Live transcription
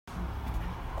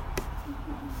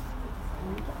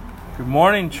Good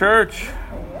morning, church.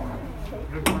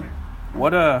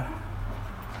 What a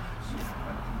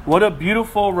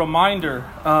beautiful reminder.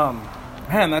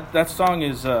 Man, that song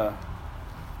is,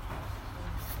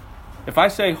 if I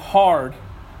say hard,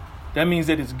 that means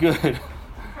that it's good.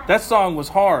 That song was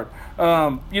hard.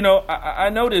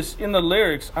 I noticed in the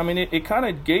lyrics, I mean, it kind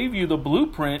of gave you the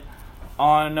blueprint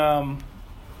on,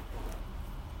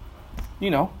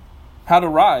 how to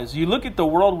rise. You look at the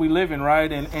world we live in,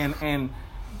 right?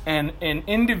 And an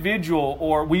individual,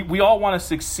 or we all want to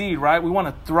succeed, right? We want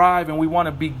to thrive and we want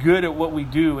to be good at what we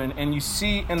do. And you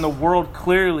see in the world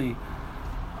clearly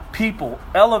people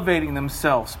elevating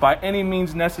themselves by any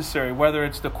means necessary, whether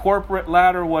it's the corporate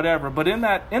ladder or whatever. But in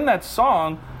that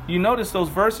song, you notice those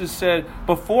verses said,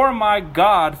 "Before my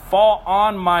God, fall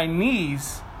on my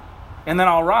knees, and then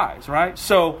I'll rise," right?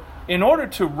 So in order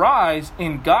to rise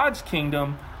in God's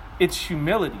kingdom, it's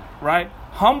humility, right?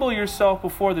 Humble yourself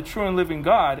before the true and living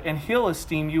God, and He'll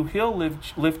esteem you. He'll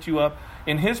lift you up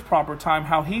in His proper time,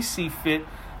 how He sees fit,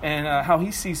 and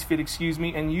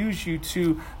and use you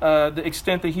to the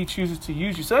extent that He chooses to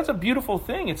use you. So that's a beautiful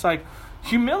thing. It's like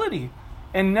humility,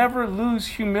 and never lose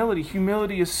humility.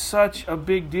 Humility is such a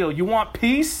big deal. You want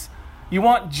peace? You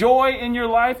want joy in your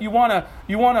life? You want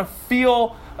to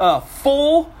feel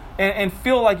full and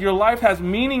feel like your life has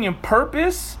meaning and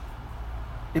purpose?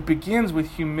 It begins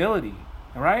with humility.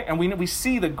 All right, and we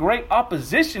see the great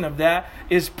opposition of that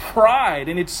is pride,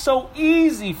 and it's so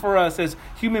easy for us as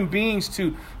human beings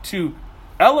to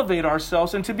elevate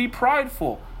ourselves and to be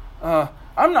prideful.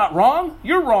 I'm not wrong,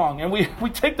 you're wrong, and we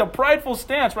take the prideful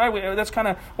stance, right? That's kind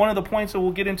of one of the points that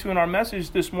we'll get into in our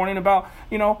message this morning about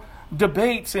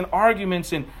debates and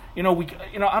arguments, and I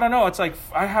don't know. It's like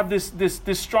I have this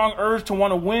strong urge to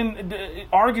want to win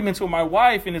arguments with my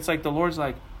wife, and it's like the Lord's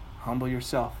like, humble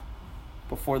yourself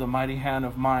before the mighty hand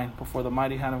of mine, before the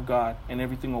mighty hand of God, and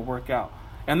everything will work out.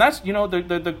 And that's,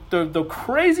 the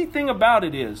crazy thing about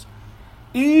it is,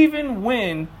 even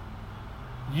when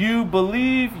you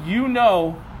believe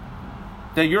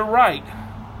that you're right,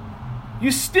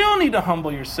 you still need to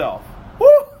humble yourself. Woo!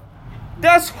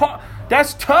 That's hard.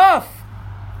 That's tough.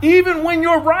 Even when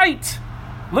you're right.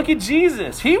 Look at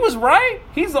Jesus. He was right.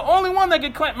 He's the only one that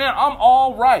could claim, man, I'm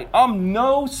all right. I'm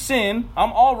no sin.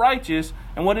 I'm all righteous.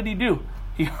 And what did he do?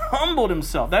 He humbled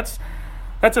himself. That's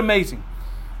amazing.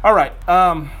 All right.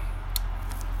 A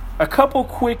couple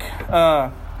quick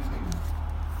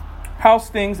house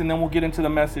things, and then we'll get into the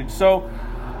message. So,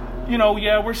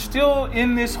 we're still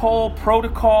in this whole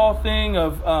protocol thing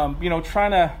of,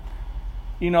 trying to,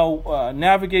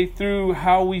 navigate through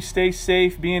how we stay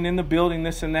safe, being in the building,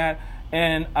 this and that.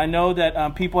 And I know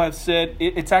that people have said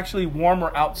it's actually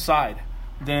warmer outside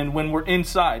than when we're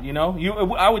inside,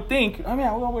 I would think,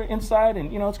 we're inside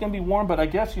and, it's going to be warm. But I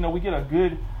guess, we get a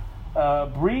good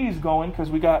breeze going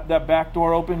because we got that back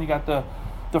door open. You got the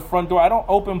front door. I don't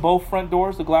open both front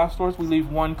doors, the glass doors. We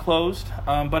leave one closed.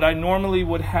 But I normally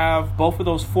would have both of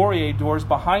those foyer doors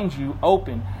behind you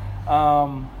open.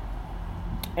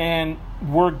 And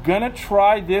we're going to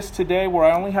try this today where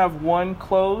I only have one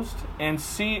closed and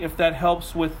see if that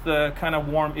helps with the kind of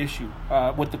warm issue,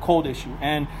 with the cold issue.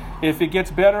 And if it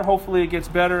gets better, hopefully it gets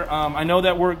better. I know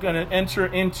that we're going to enter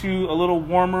into a little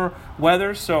warmer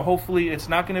weather, so hopefully it's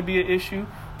not going to be an issue.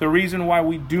 The reason why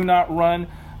we do not run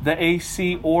the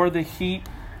AC or the heat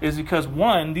is because,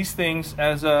 one, these things,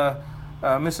 as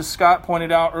Mrs. Scott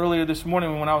pointed out earlier this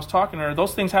morning when I was talking to her,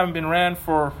 those things haven't been ran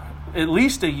for at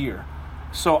least a year.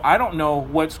 So I don't know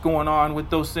what's going on with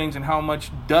those things and how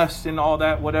much dust and all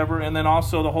that, whatever. And then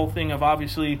also the whole thing of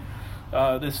obviously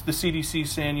the CDC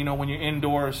saying, when you're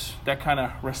indoors, that kind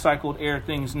of recycled air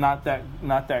thing's not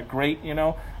that great,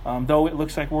 Though it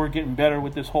looks like we're getting better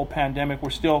with this whole pandemic, we're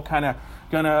still kind of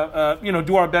gonna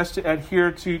do our best to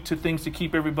adhere to things to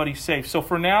keep everybody safe. So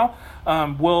for now,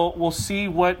 we'll see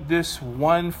what this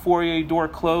one foyer door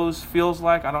closed feels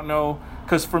like. I don't know,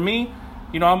 because for me,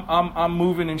 I'm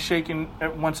moving and shaking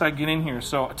once I get in here.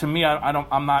 So to me,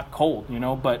 I'm not cold,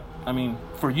 But I mean,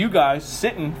 for you guys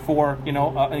sitting for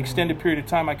an extended period of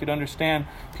time, I could understand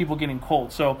people getting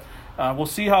cold. So we'll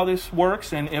see how this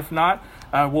works, and if not,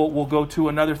 we'll go to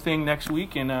another thing next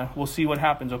week, and we'll see what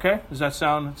happens. Okay? Does that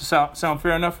sound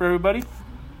fair enough for everybody?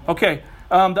 Okay.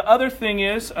 The other thing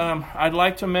is, I'd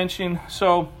like to mention.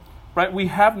 So, right, we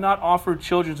have not offered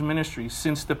children's ministry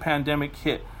since the pandemic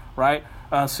hit. Right.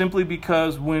 Simply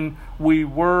because when we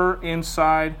were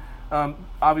inside,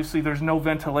 obviously there's no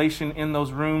ventilation in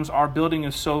those rooms. Our building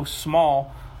is so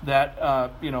small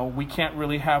that, we can't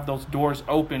really have those doors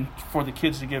open for the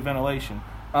kids to get ventilation.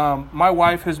 My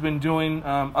wife has been doing,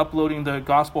 uploading the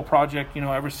Gospel Project,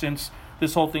 ever since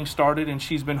this whole thing started, and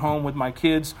she's been home with my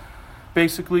kids.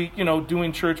 basically,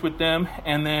 doing church with them.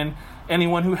 And then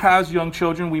anyone who has young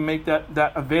children, we make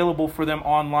that available for them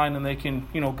online, and they can,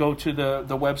 go to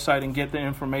the website and get the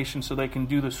information so they can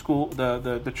do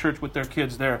the church with their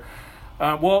kids there.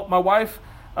 Well, my wife,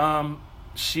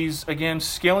 she's again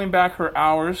scaling back her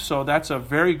hours, so that's a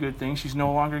very good thing. She's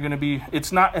no longer going to be. It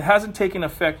hasn't taken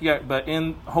effect yet, but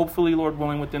hopefully, Lord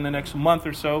willing, within the next month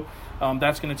or so,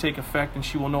 that's going to take effect, and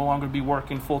she will no longer be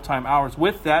working full-time hours.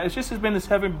 With that, it just has been this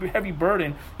heavy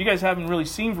burden. You guys haven't really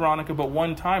seen Veronica but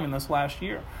one time in this last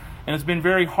year, and it's been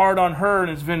very hard on her,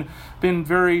 and it's been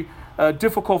very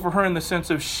difficult for her in the sense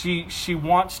of she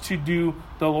wants to do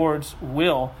the Lord's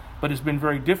will, but it's been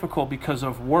very difficult because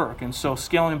of work. And so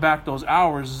scaling back those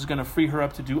hours is going to free her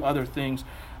up to do other things.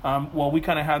 Well, we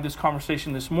kind of had this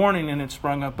conversation this morning and it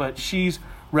sprung up, but she's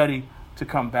ready to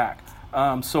come back.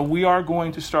 So we are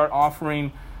going to start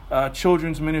offering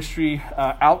children's ministry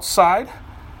outside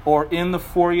or in the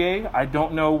foyer. I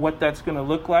don't know what that's going to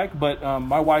look like, but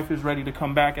my wife is ready to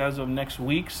come back as of next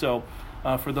week. So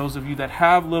for those of you that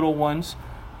have little ones,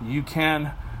 you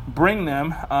can bring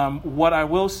them. What I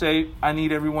will say, I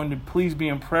need everyone to please be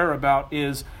in prayer about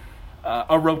is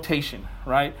a rotation,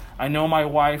 right? I know my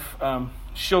wife,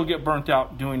 she'll get burnt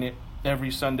out doing it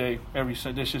every Sunday.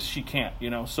 It's just she can't,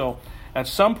 So at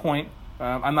some point,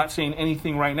 I'm not saying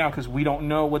anything right now because we don't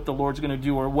know what the Lord's going to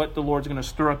do or what the Lord's going to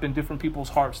stir up in different people's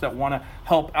hearts that want to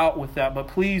help out with that. But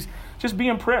please just be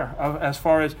in prayer as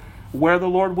far as where the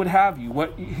Lord would have you,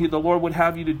 what the Lord would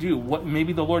have you to do, what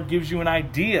maybe the Lord gives you an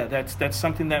idea that's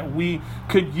something that we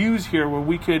could use here, where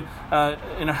we could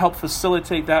help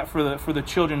facilitate that for the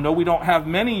children. Though we don't have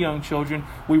many young children,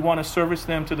 we want to service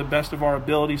them to the best of our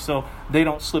ability so they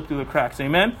don't slip through the cracks.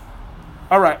 Amen.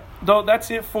 All right, though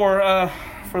that's it for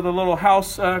the little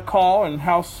house call and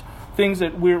house things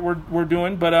that we're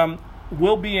doing. But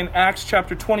we'll be in Acts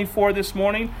chapter 24 this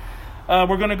morning.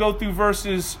 We're going to go through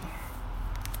verses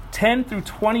 10 through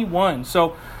 21.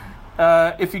 So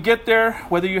if you get there,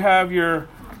 whether you have your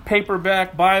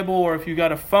paperback Bible or if you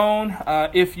got a phone,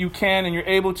 if you can and you're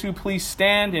able to, please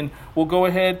stand and we'll go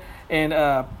ahead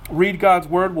and read God's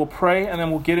word. We'll pray and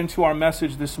then we'll get into our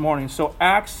message this morning. So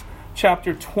Acts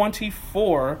chapter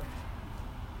 24,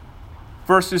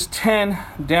 verses 10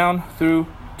 down through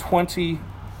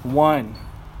 21.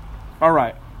 All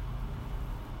right.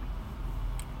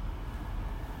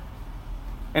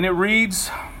 And it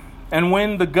reads, "And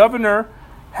when the governor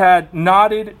had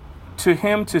nodded to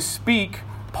him to speak,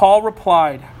 Paul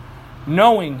replied,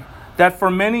 'Knowing that for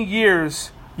many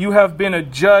years you have been a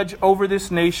judge over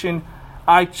this nation,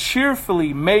 I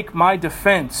cheerfully make my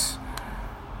defense.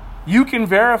 You can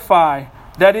verify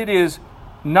that it is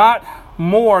not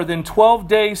more than 12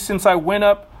 days since I went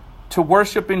up to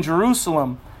worship in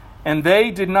Jerusalem, and they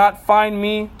did not find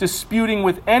me disputing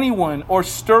with anyone or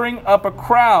stirring up a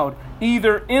crowd,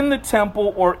 either in the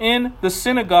temple or in the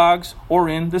synagogues or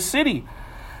in the city.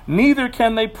 Neither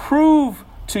can they prove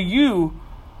to you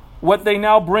what they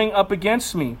now bring up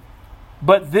against me.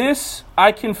 But this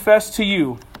I confess to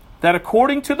you, that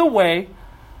according to the way,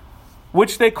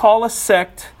 which they call a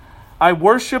sect, I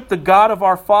worship the God of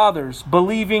our fathers,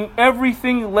 believing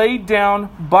everything laid down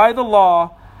by the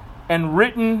law and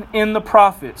written in the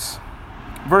prophets.'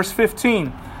 Verse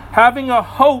 15, having a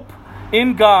hope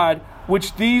in God,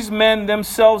 which these men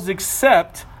themselves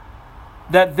accept,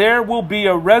 that there will be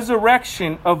a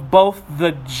resurrection of both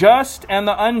the just and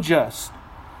the unjust.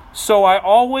 So I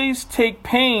always take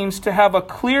pains to have a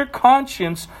clear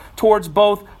conscience towards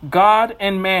both God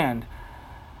and man.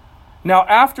 Now,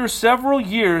 after several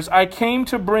years, I came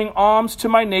to bring alms to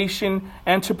my nation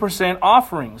and to present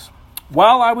offerings.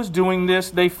 While I was doing this,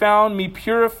 they found me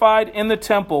purified in the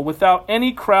temple without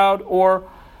any crowd or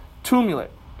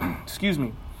tumult.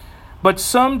 But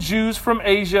some Jews from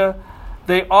Asia,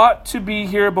 they ought to be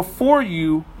here before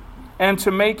you and to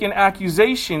make an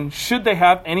accusation should they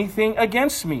have anything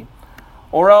against me.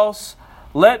 Or else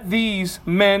let these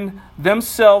men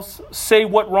themselves say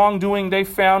what wrongdoing they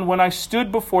found when I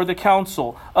stood before the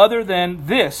council, other than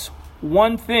this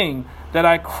one thing that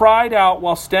I cried out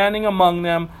while standing among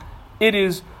them. It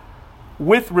is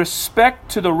with respect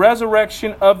to the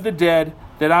resurrection of the dead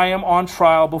that I am on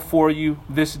trial before you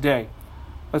this day."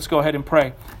 Let's go ahead and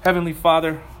pray. Heavenly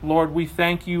Father, Lord, we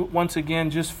thank you once again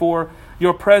just for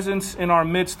your presence in our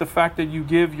midst, the fact that you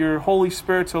give your Holy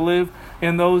Spirit to live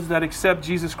in those that accept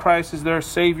Jesus Christ as their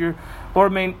Savior.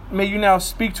 Lord, may you now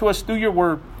speak to us through your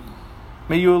word.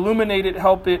 May you illuminate it,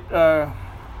 help it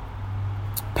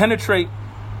penetrate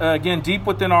again deep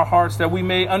within our hearts that we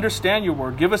may understand your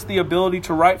word. Give us the ability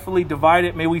to rightfully divide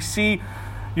it. May we see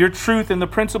your truth and the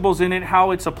principles in it,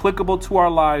 how it's applicable to our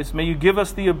lives. May you give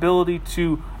us the ability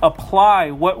to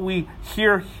apply what we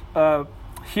hear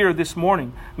this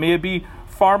morning. May it be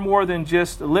far more than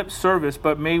just lip service,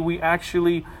 but may we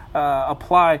actually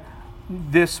apply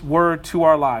this word to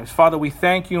our lives. Father, we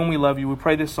thank you and we love you. We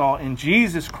pray this all in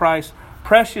Jesus Christ's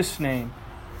precious name.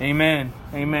 Amen.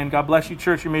 Amen. God bless you,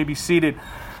 church. You may be seated.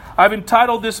 I've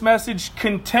entitled this message,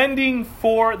 Contending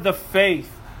for the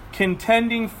Faith.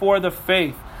 Contending for the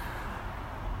faith.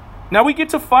 Now we get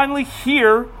to finally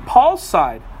hear Paul's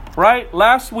side, right?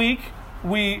 Last week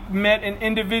we met an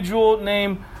individual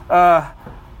named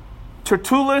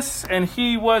Tertullus, and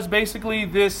he was basically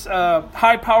this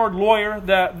high-powered lawyer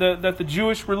that the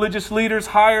Jewish religious leaders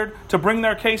hired to bring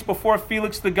their case before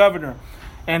Felix the governor.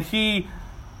 And he,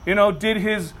 did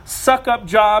his suck-up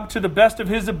job to the best of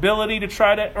his ability to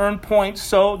try to earn points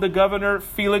so the governor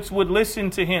Felix would listen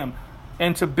to him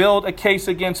and to build a case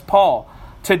against Paul.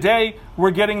 Today,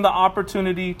 we're getting the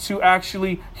opportunity to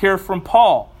actually hear from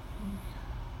Paul.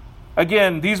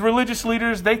 Again, these religious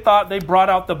leaders, they thought they brought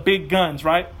out the big guns,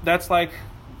 right? That's like,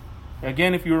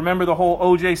 again, if you remember the whole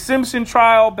O.J. Simpson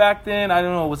trial back then, I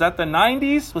don't know, was that the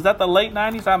 90s? Was that the late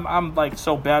 90s? I'm like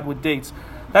so bad with dates.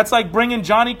 That's like bringing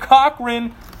Johnny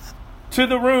Cochran to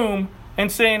the room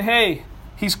and saying, hey,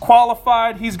 he's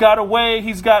qualified, he's got a way,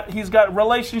 he's got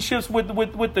relationships with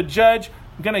the judge.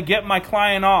 I'm going to get my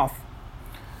client off.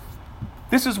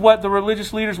 This is what the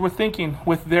religious leaders were thinking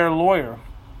with their lawyer.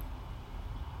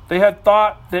 They had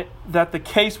thought that the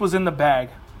case was in the bag.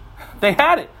 They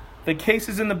had it. The case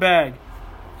is in the bag.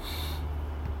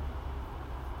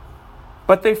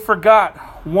 But they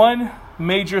forgot one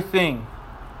major thing.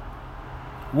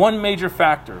 One major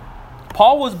factor.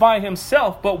 Paul was by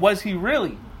himself, but was he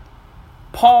really?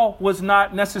 Paul was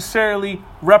not necessarily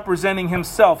representing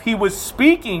himself. He was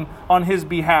speaking on his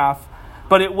behalf,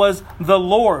 but it was the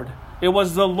Lord. It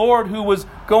was the Lord who was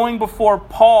going before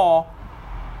Paul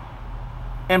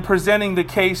and presenting the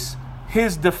case,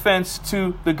 his defense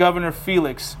to the governor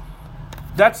Felix.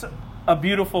 That's a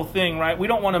beautiful thing, right? We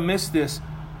don't want to miss this.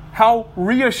 How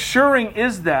reassuring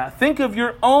is that? Think of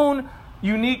your own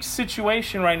unique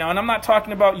situation right now. And I'm not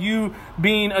talking about you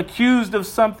being accused of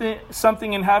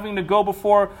something and having to go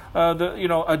before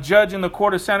a judge in the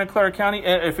court of Santa Clara County.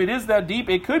 If it is that deep,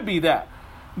 it could be that.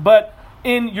 But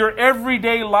in your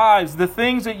everyday lives, the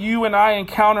things that you and I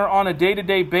encounter on a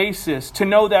day-to-day basis, to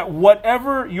know that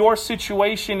whatever your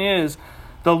situation is,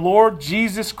 the Lord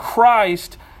Jesus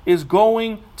Christ is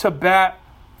going to bat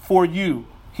for you.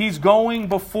 He's going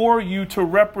before you to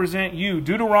represent you.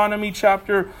 Deuteronomy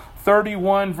chapter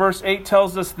 31 verse 8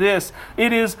 tells us this.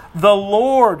 It is the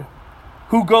Lord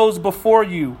who goes before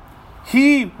you.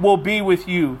 He will be with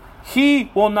you. He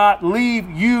will not leave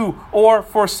you or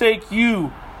forsake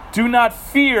you. Do not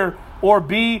fear or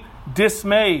be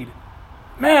dismayed.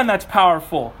 Man, that's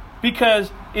powerful.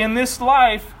 Because in this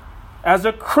life, as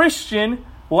a Christian,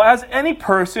 well, as any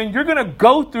person, you're going to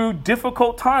go through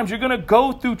difficult times. You're going to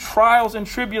go through trials and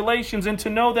tribulations. And to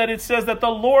know that it says that the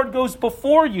Lord goes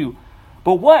before you.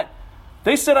 But what?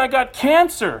 They said I got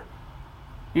cancer.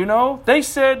 They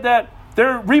said that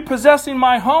they're repossessing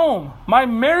my home. My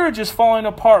marriage is falling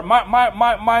apart.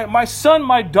 My son,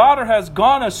 my daughter has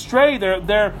gone astray.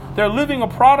 They're living a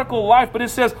prodigal life. But it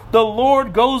says the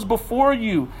Lord goes before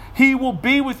you. He will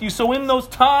be with you. So in those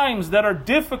times that are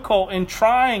difficult and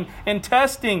trying and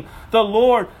testing, the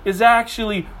Lord is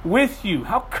actually with you.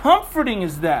 How comforting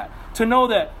is that? To know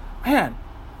that, man,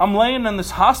 I'm laying in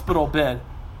this hospital bed,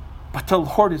 but the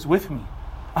Lord is with me.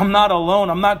 I'm not alone.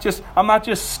 I'm not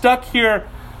just stuck here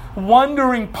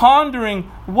wondering, pondering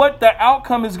what the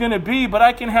outcome is going to be, but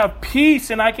I can have peace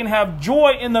and I can have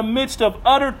joy in the midst of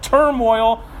utter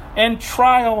turmoil and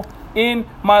trial in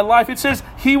my life. It says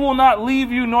He will not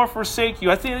leave you nor forsake you.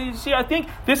 I think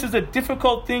this is a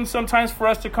difficult thing sometimes for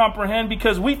us to comprehend,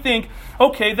 because we think,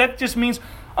 okay, that just means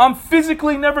I'm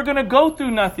physically never going to go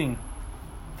through nothing.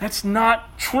 That's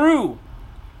not true.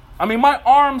 I mean, my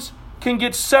arms can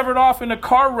get severed off in a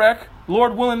car wreck.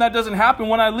 Lord willing, that doesn't happen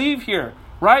when I leave here,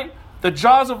 right? The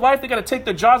jaws of life, they got to take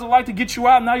the jaws of life to get you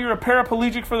out. Now you're a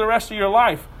paraplegic for the rest of your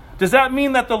life. Does that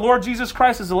mean that the Lord Jesus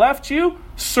Christ has left you?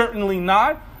 Certainly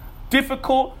not.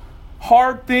 Difficult,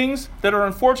 hard things that are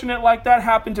unfortunate like that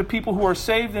happen to people who are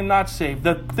saved and not saved.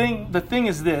 The thing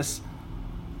is this.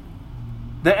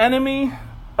 The enemy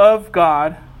of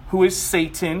God, who is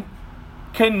Satan,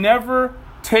 can never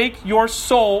take your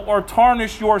soul or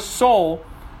tarnish your soul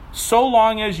so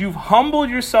long as you've humbled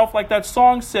yourself, like that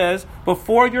song says,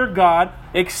 before your God,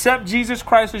 accept Jesus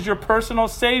Christ as your personal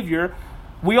Savior,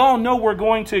 We all know we're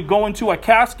going to go into a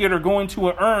casket or go into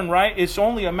an urn, right? It's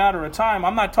only a matter of time.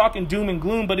 I'm not talking doom and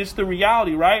gloom, but it's the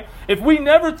reality, right? If we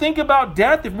never think about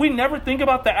death, if we never think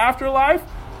about the afterlife,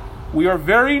 we are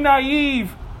very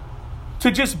naive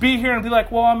to just be here and be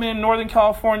like, well, I'm in Northern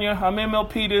California, I'm in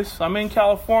Milpitas, I'm in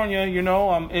California,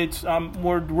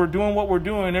 we're doing what we're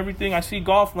doing, everything. I see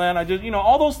golf land,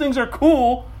 all those things are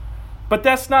cool. But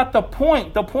that's not the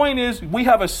point. The point is we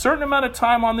have a certain amount of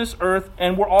time on this earth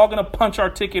and we're all going to punch our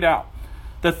ticket out.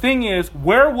 The thing is,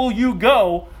 where will you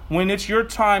go when it's your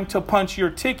time to punch your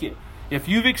ticket? If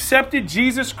you've accepted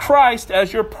Jesus Christ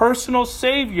as your personal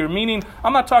Savior, meaning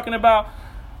I'm not talking about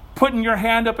putting your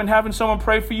hand up and having someone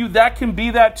pray for you. That can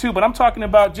be that too. But I'm talking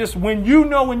about just when you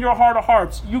know in your heart of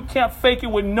hearts, you can't fake it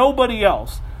with nobody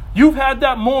else. You've had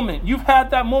that moment. You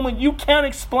can't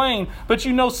explain, but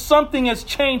you know something has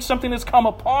changed, something has come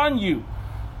upon you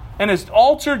and has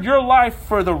altered your life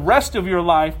for the rest of your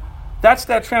life. That's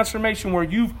that transformation where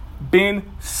you've been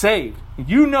saved.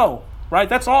 You know, right?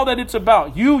 That's all that it's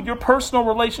about. Your personal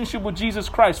relationship with Jesus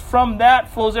Christ. From that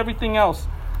flows everything else.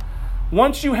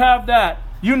 Once you have that,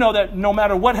 you know that no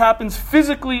matter what happens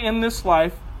physically in this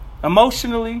life,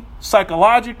 emotionally,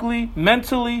 psychologically,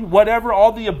 mentally, whatever,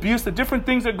 all the abuse, the different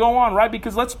things that go on, right?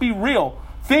 Because let's be real,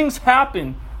 things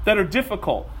happen that are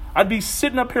difficult. I'd be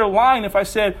sitting up here lying if I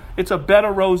said it's a bed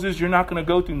of roses, you're not going to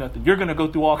go through nothing. You're going to go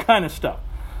through all kind of stuff.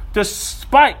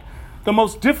 Despite the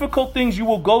most difficult things you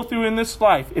will go through in this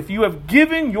life, if you have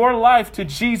given your life to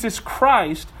Jesus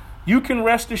Christ, you can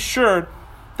rest assured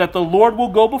that the Lord will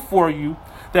go before you,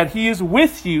 that he is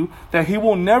with you, that he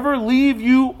will never leave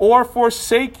you or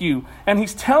forsake you. And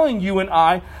he's telling you and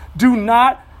I, do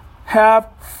not have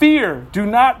fear. Do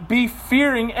not be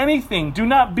fearing anything. Do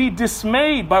not be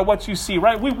dismayed by what you see,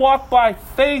 right? We walk by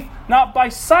faith, not by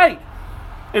sight.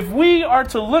 If we are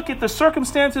to look at the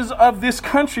circumstances of this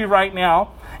country right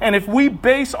now, and if we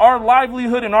base our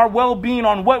livelihood and our well-being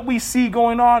on what we see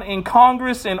going on in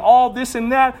Congress and all this and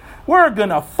that, we're going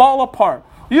to fall apart.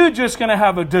 You're just going to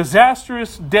have a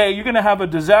disastrous day. You're going to have a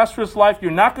disastrous life.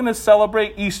 You're not going to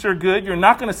celebrate Easter good. You're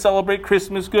not going to celebrate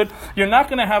Christmas good. You're not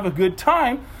going to have a good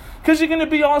time because you're going to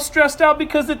be all stressed out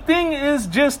because the thing is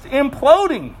just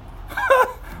imploding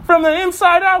from the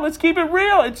inside out. Let's keep it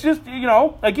real. It's just,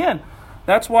 again,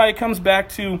 that's why it comes back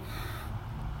to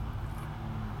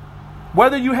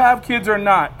whether you have kids or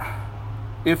not,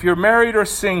 if you're married or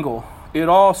single, it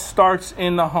all starts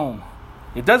in the home.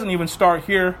 It doesn't even start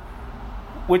here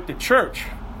with the church.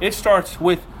 It starts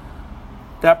with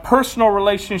that personal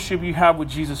relationship you have with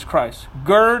Jesus Christ.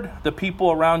 Gird the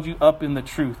people around you up in the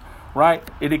truth, right?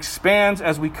 It expands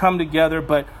as we come together,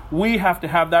 but we have to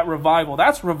have that revival.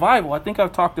 That's revival. I think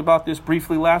I've talked about this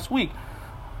briefly last week.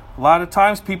 A lot of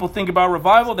times people think about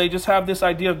revival, they just have this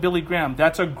idea of Billy Graham.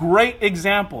 That's a great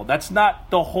example. That's not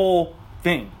the whole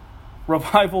thing.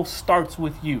 Revival starts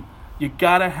with you. You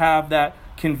got to have that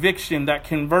conviction, that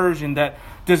conversion, that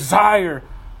desire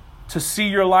to see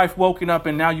your life woken up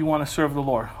and now you want to serve the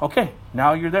Lord. Okay,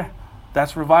 now you're there.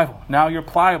 That's revival. Now you're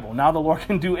pliable. Now the Lord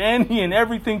can do any and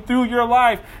everything through your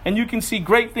life and you can see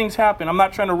great things happen. I'm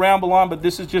not trying to ramble on, but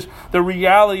this is just the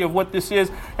reality of what this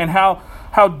is and how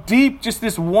deep just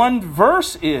this one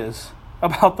verse is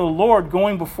about the Lord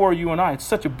going before you and I. It's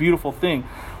such a beautiful thing.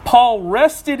 Paul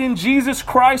rested in Jesus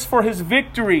Christ for his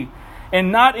victory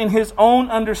and not in his own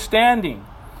understanding.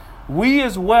 We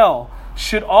as well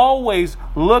should always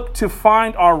look to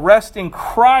find our rest in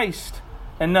Christ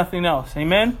and nothing else.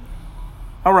 Amen?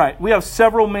 All right, we have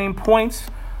several main points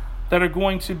that are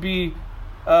going to be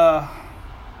that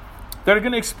are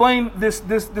going to explain this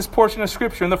portion of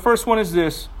Scripture. And the first one is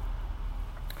this: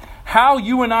 how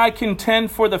you and I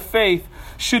contend for the faith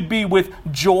should be with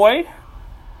joy,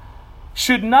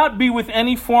 should not be with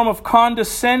any form of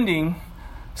condescending,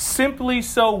 simply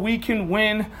so we can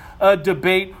win a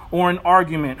debate or an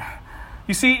argument.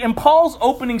 You see, in Paul's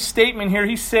opening statement here,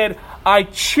 he said, I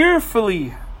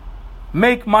cheerfully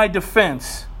make my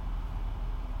defense.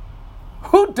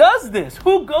 Who does this?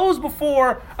 Who goes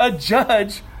before a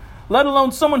judge, let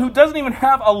alone someone who doesn't even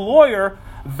have a lawyer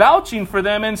vouching for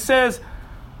them and says,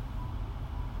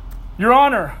 Your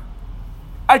Honor,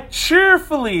 I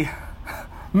cheerfully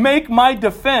make my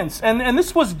defense. And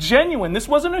this was genuine. This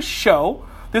wasn't a show.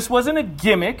 This wasn't a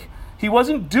gimmick. He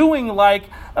wasn't doing like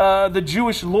the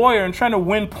Jewish lawyer and trying to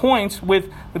win points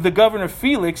with the governor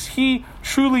Felix. He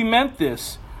truly meant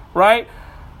this, right?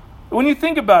 When you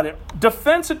think about it,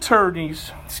 defense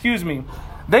attorneys,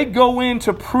 they go in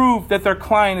to prove that their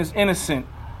client is innocent.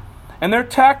 And their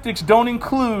tactics don't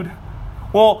include,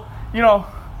 Joe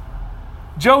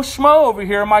Schmo over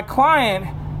here, my client,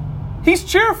 he's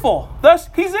cheerful. Thus,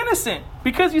 he's innocent.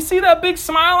 Because you see that big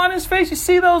smile on his face? You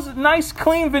see those nice,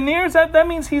 clean veneers? That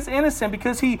means he's innocent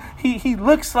because he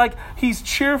looks like he's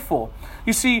cheerful.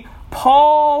 You see,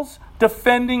 Paul's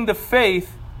defending the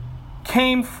faith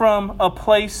came from a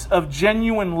place of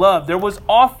genuine love. There was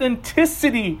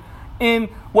authenticity in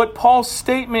what Paul's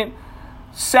statement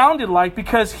sounded like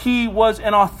because he was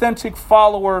an authentic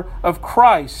follower of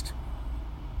Christ.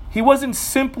 He wasn't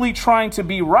simply trying to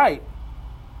be right.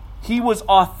 He was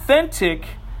authentic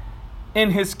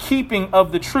in his keeping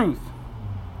of the truth.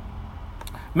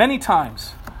 Many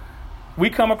times we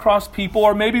come across people,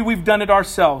 or maybe we've done it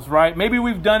ourselves, right? Maybe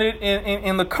we've done it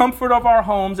in the comfort of our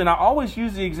homes. And I always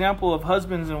use the example of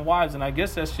husbands and wives. And I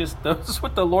guess that's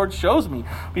what the Lord shows me,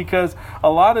 because a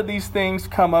lot of these things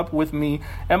come up with me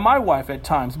and my wife at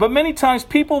times. But many times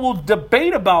people will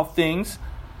debate about things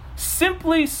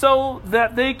simply so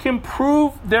that they can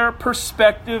prove their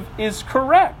perspective is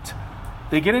correct.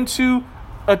 They get into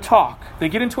a talk, they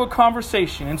get into a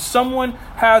conversation, and someone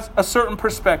has a certain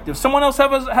perspective. Someone else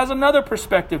has another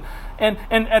perspective. And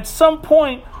at some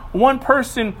point, one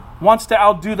person wants to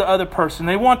outdo the other person.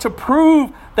 They want to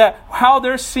prove that how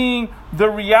they're seeing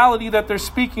the reality that they're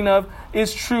speaking of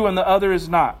is true and the other is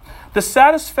not. The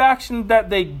satisfaction that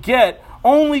they get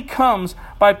only comes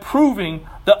by proving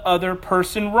the other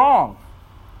person wrong.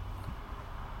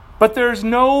 But there's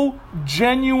no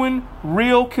genuine,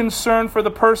 real concern for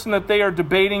the person that they are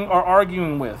debating or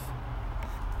arguing with.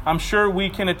 I'm sure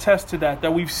we can attest to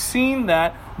that we've seen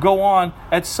that go on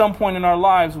at some point in our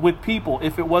lives with people,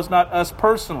 if it was not us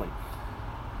personally.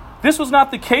 This was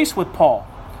not the case with Paul.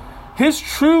 His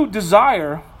true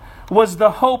desire was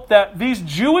the hope that these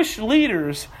Jewish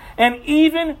leaders and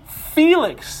even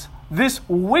Felix, this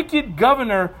wicked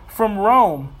governor from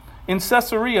Rome in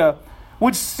Caesarea,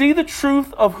 would see the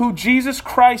truth of who Jesus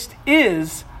Christ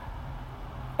is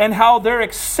and how their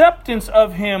acceptance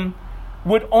of him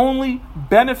would only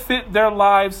benefit their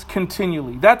lives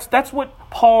continually. That's what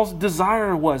Paul's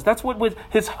desire was. That's what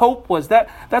his hope was.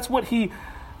 That's what he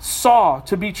saw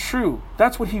to be true.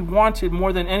 That's what he wanted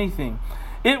more than anything.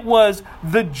 It was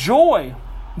the joy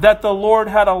that the Lord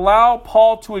had allowed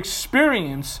Paul to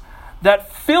experience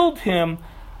that filled him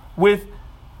with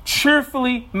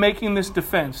cheerfully making this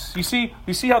defense. You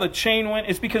see how the chain went?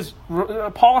 It's because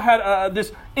Paul had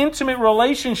this intimate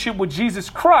relationship with Jesus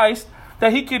Christ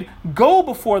that he could go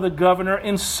before the governor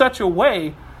in such a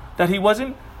way that he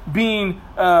wasn't being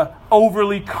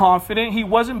overly confident. He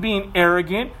wasn't being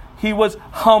arrogant. He was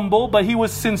humble, but he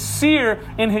was sincere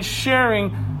in his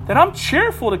sharing that I'm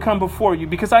cheerful to come before you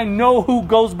because I know who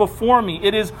goes before me.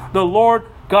 It is the Lord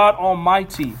God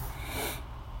Almighty.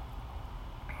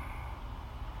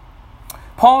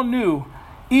 Paul knew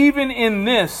even in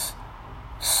this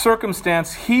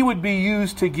circumstance, he would be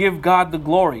used to give God the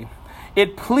glory.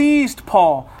 It pleased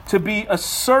Paul to be a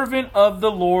servant of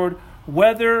the Lord,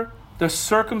 whether the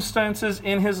circumstances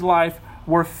in his life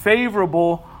were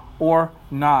favorable or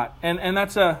not. And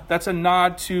that's a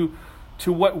nod to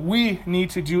what we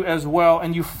need to do as well.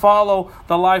 And you follow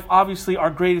the life, obviously, our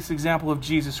greatest example of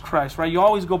Jesus Christ, right? You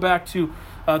always go back to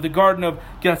the Garden of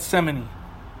Gethsemane,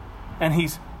 and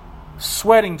he's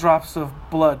sweating drops of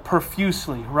blood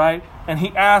profusely, right? And he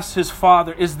asks his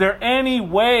Father, is there any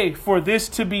way for this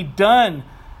to be done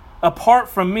apart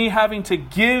from me having to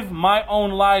give my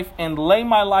own life and lay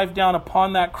my life down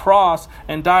upon that cross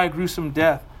and die a gruesome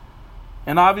death?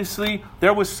 And obviously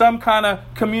there was some kind of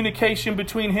communication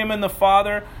between him and the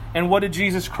Father. And what did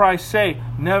Jesus Christ say?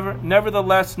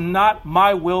 Nevertheless, not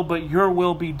my will, but your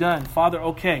will be done. Father,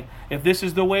 okay, if this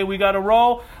is the way we got to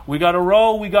roll, we got to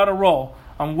roll.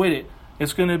 I'm with it.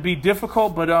 It's going to be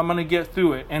difficult, but I'm going to get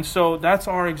through it. And so that's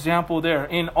our example there.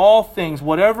 In all things,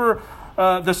 whatever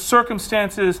the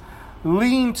circumstances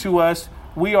lean to us,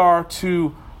 we are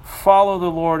to follow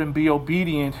the Lord and be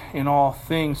obedient in all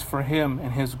things for him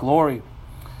and his glory.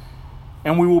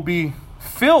 And we will be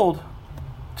filled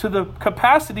to the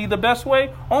capacity the best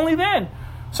way only then.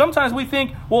 Sometimes we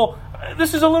think, well,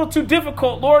 this is a little too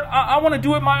difficult, Lord. I want to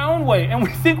do it my own way. And we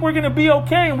think we're going to be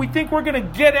okay. And we think we're going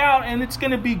to get out and it's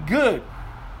going to be good.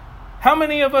 How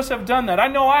many of us have done that? I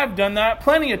know I've done that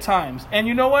plenty of times. And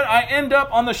you know what? I end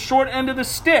up on the short end of the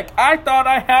stick. I thought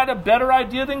I had a better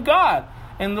idea than God.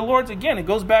 And the Lord's, again, it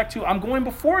goes back to, I'm going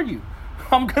before you.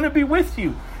 I'm going to be with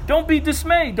you. Don't be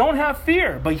dismayed. Don't have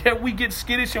fear. But yet we get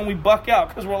skittish and we buck out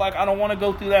because we're like, I don't want to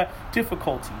go through that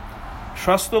difficulty.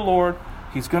 Trust the Lord.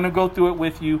 He's going to go through it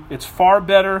with you. It's far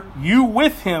better you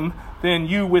with him than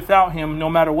you without him, no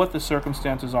matter what the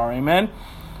circumstances are. Amen?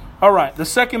 All right. The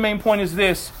second main point is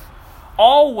this.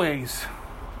 Always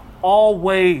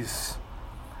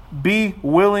be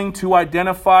willing to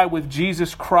identify with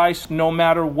Jesus Christ no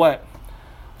matter what.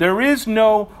 There is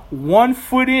no 1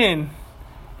 foot in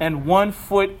and 1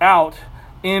 foot out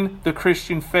in the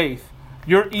Christian faith.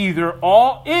 You're either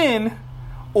all in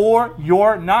or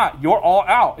you're not. You're all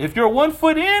out. If you're 1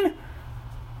 foot in,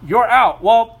 you're out.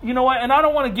 Well, you know what? And I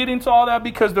don't want to get into all that,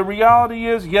 because the reality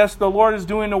is, yes, the Lord is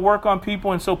doing the work on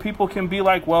people. And so people can be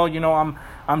like, well, you know,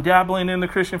 I'm dabbling in the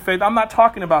Christian faith. I'm not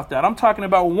talking about that. I'm talking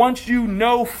about once you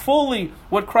know fully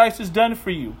what Christ has done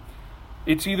for you,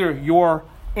 it's either you're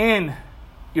in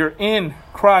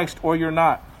Christ or you're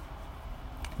not.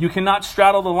 You cannot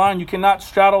straddle the line. You cannot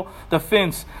straddle the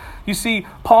fence. You see,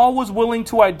 Paul was willing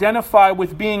to identify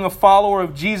with being a follower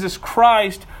of Jesus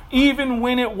Christ even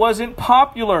when it wasn't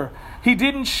popular. He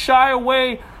didn't shy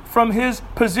away from his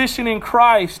position in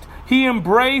Christ. He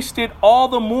embraced it all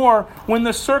the more when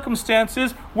the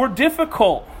circumstances were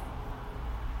difficult.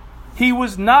 He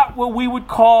was not what we would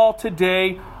call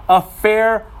today a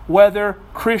fair weather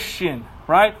Christian,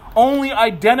 right? Only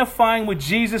identifying with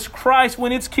Jesus Christ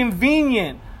when it's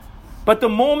convenient. But the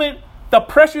moment the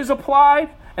pressure's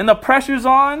applied and the pressure's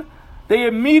on, they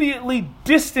immediately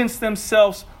distance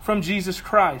themselves from Jesus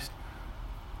Christ.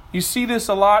 You see this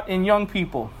a lot in young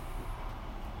people.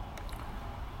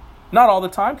 Not all the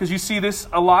time, because you see this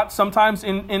a lot sometimes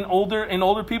in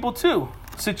older people too.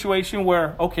 Situation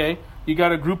where, okay, you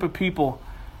got a group of people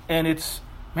and it's,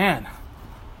 man,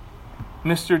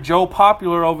 Mr. Joe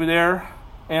Popular over there,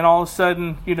 and all of a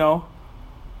sudden, you know,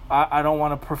 I don't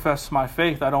want to profess my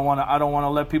faith. I don't want to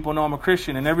let people know I'm a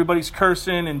Christian, and everybody's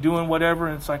cursing and doing whatever,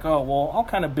 and it's like, oh well, I'll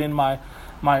kind of bend my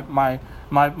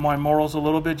morals a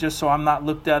little bit just so I'm not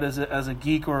looked at as a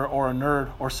geek or a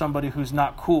nerd or somebody who's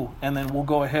not cool. And then we'll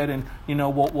go ahead and, you know,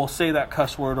 we'll say that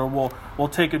cuss word, or we'll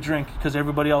take a drink because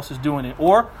everybody else is doing it.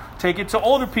 Or take it to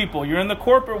older people. You're in the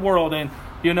corporate world, and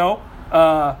you know,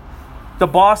 the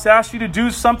boss asks you to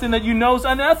do something that you know is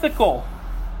unethical,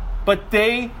 but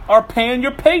they are paying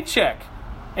your paycheck.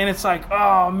 And it's like,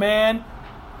 oh man,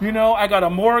 you know, I got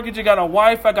a mortgage, I got a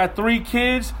wife, I got 3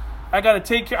 kids, I got to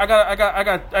take care,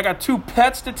 I got 2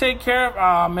 pets to take care of.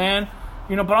 Oh man,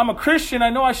 you know, but I'm a Christian,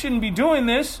 I know I shouldn't be doing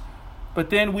this.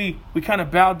 But then we kind of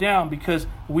bow down because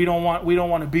we don't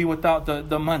want to be without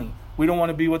the money. We don't want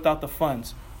to be without the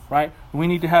funds, right? We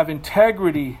need to have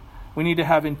integrity. We need to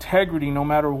have integrity no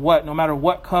matter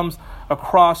what comes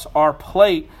across our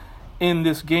plate in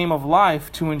this game of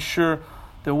life, to ensure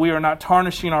that we are not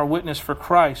tarnishing our witness for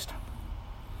Christ.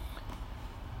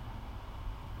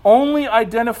 Only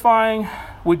identifying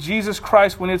with Jesus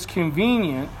Christ when it's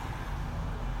convenient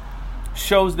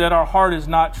shows that our heart is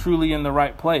not truly in the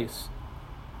right place.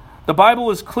 The Bible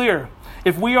is clear.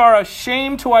 If we are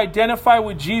ashamed to identify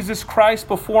with Jesus Christ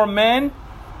before men,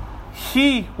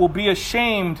 He will be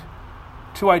ashamed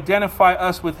to identify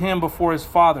us with Him before His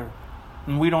Father.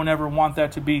 And we don't ever want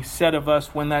that to be said of us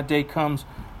when that day comes,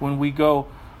 when we go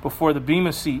before the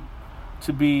Bema seat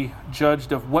to be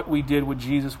judged of what we did with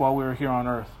Jesus while we were here on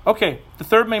earth. Okay, the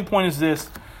third main point is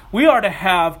this. We are to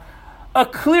have a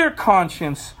clear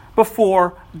conscience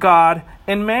before God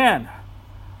and man.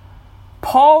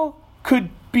 Paul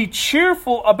could be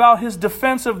cheerful about his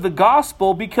defense of the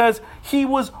gospel because he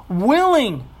was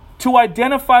willing to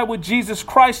identify with Jesus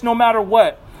Christ no matter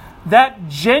what. That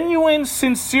genuine,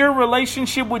 sincere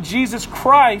relationship with Jesus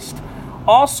Christ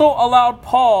also allowed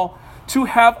Paul to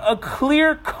have a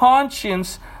clear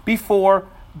conscience before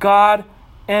God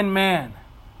and man.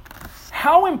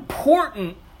 How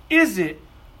important is it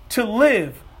to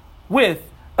live with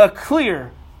a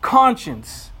clear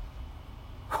conscience?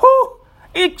 Whew,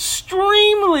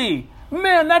 extremely.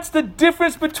 Man, that's the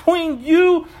difference between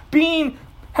you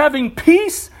having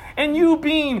peace and you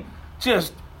being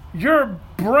just, your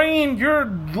brain, your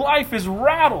life is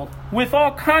rattled with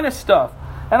all kind of stuff.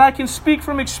 And I can speak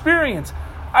from experience.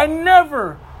 I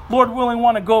never, Lord willing,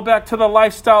 want to go back to the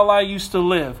lifestyle I used to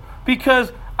live,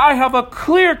 because I have a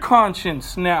clear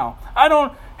conscience now. I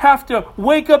don't have to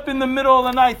wake up in the middle of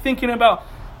the night thinking about,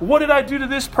 what did I do to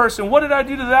this person? What did I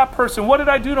do to that person? What did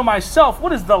I do to myself?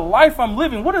 What is the life I'm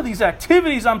living? What are these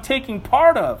activities I'm taking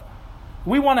part of?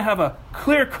 We want to have a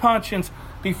clear conscience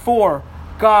before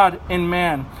God and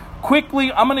man.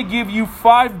 Quickly, I'm going to give you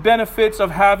 5 benefits of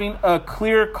having a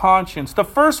clear conscience. The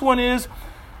first one is,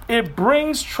 it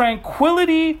brings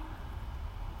tranquility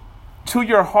to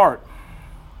your heart.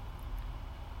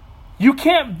 You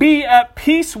can't be at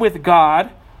peace with God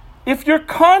if your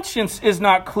conscience is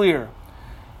not clear.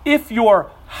 If you're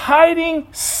hiding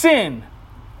sin,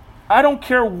 I don't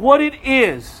care what it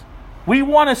is. We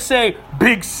want to say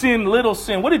big sin, little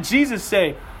sin. What did Jesus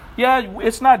say? Yeah,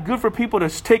 it's not good for people to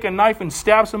take a knife and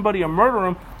stab somebody and murder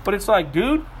them. But it's like,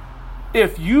 dude,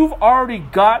 if you've already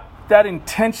got that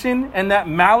intention and that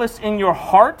malice in your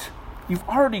heart, you've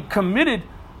already committed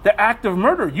the act of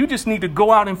murder. You just need to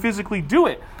go out and physically do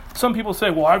it. Some people say,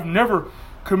 well, I've never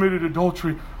committed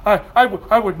adultery. I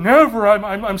would never.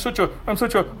 I'm such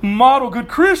a model good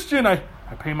Christian. I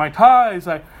pay my tithes.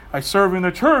 I serve in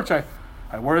the church. I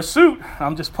wear a suit.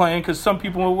 I'm just playing because some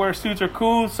people who wear suits are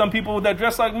cool. Some people that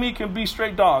dress like me can be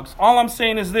straight dogs. All I'm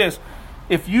saying is this.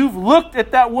 If you've looked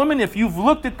at that woman, if you've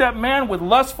looked at that man with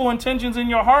lustful intentions in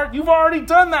your heart, you've already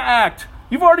done the act.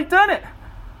 You've already done it.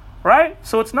 Right?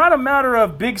 So it's not a matter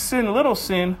of big sin, little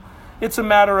sin. It's a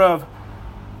matter of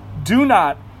do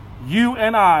not, you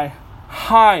and I,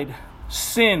 hide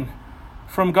sin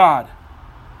from God.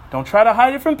 Don't try to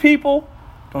hide it from people.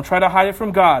 Don't try to hide it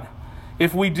from God.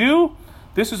 If we do,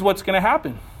 this is what's going to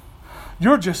happen.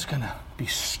 You're just going to be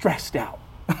stressed out.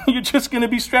 You're just going to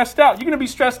be stressed out. You're going to be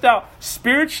stressed out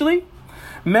spiritually,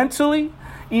 mentally,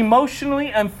 emotionally,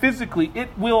 and physically. It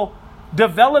will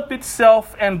develop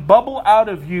itself and bubble out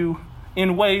of you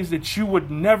in ways that you would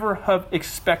never have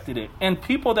expected it. And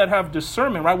people that have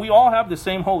discernment, right? We all have the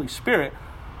same Holy Spirit,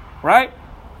 right?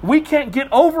 We can't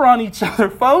get over on each other,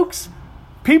 folks.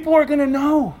 People are going to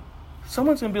know.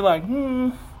 Someone's going to be like,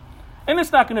 And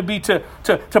it's not going to be to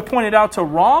point it out to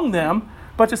wrong them,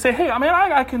 but to say, hey, I mean,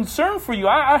 I concern for you.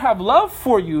 I have love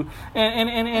for you.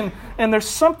 And there's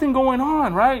something going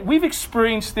on, right? We've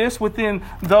experienced this within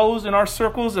those in our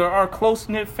circles, or our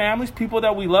close-knit families, people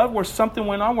that we love, where something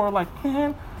went on. We're like,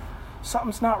 man,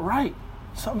 something's not right.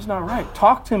 Something's not right.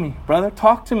 Talk to me, brother.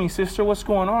 Talk to me, sister. What's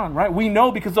going on, right? We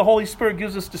know because the Holy Spirit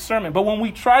gives us discernment. But when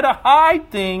we try to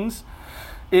hide things,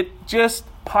 it just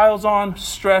piles on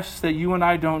stress that you and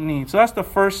I don't need. So that's the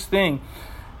first thing,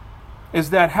 is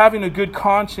that having a good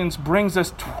conscience brings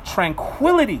us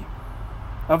tranquility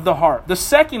of the heart. The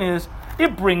second is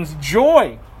it brings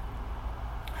joy.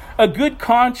 A good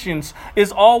conscience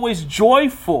is always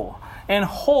joyful and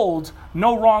holds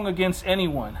no wrong against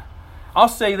anyone. I'll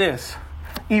say this,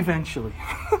 eventually,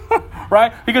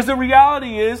 right? Because the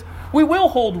reality is we will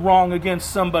hold wrong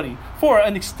against somebody for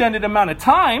an extended amount of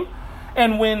time.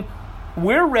 And when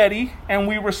we're ready and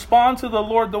we respond to the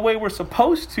Lord the way we're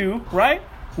supposed to, right?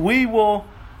 We will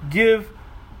give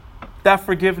that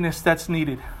forgiveness that's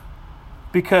needed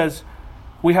because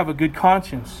we have a good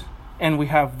conscience and we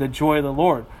have the joy of the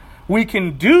Lord. We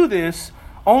can do this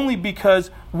only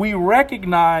because we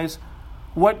recognize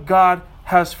what God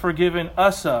has forgiven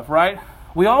us of, right?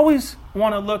 We always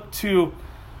want to look to,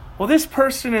 well, this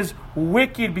person is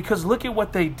wicked because look at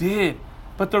what they did.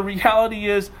 But the reality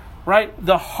is, right,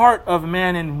 the heart of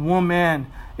man and woman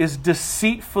is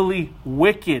deceitfully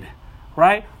wicked.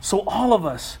 Right? So all of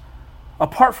us,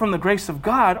 apart from the grace of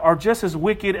God, are just as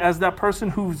wicked as that person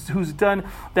who's done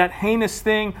that heinous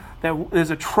thing that is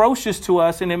atrocious to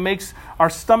us, and it makes our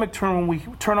stomach turn when we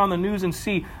turn on the news and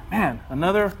see, man,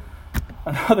 another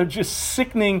just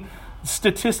sickening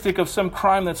statistic of some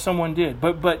crime that someone did.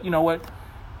 But you know what?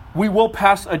 We will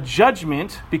pass a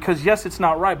judgment because yes, it's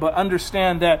not right, but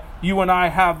understand that you and I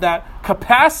have that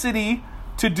capacity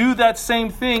to do that same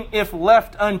thing if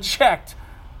left unchecked.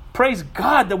 Praise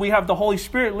God that we have the Holy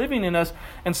Spirit living in us,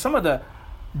 and some of the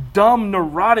dumb,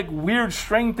 neurotic, weird,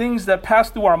 strange things that pass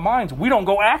through our minds, we don't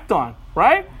go act on,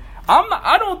 right?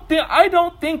 I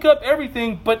don't think up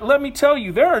everything, but let me tell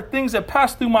you, there are things that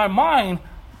pass through my mind.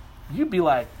 You'd be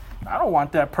like, I don't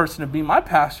want that person to be my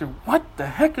pastor. What the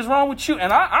heck is wrong with you?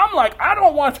 And I'm like, I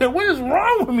don't want that. What is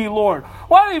wrong with me, Lord?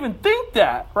 Why do I even think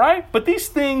that, right? But these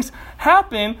things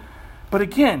happen. But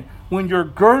again, when you're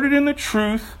girded in the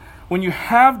truth, when you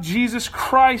have Jesus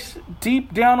Christ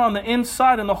deep down on the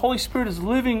inside and the Holy Spirit is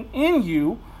living in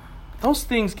you, those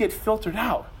things get filtered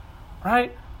out,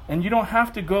 right? And you don't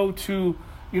have to go to,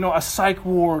 a psych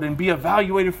ward and be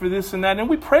evaluated for this and that. And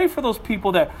we pray for those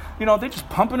people that, they're just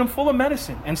pumping them full of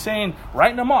medicine and saying,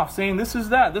 writing them off, saying this is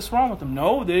that, this is wrong with them.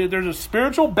 No, there's a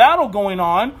spiritual battle going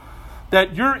on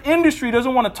that your industry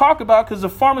doesn't want to talk about because the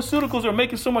pharmaceuticals are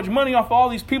making so much money off all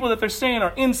these people that they're saying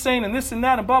are insane and this and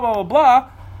that and blah, blah, blah, blah.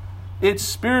 It's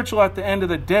spiritual at the end of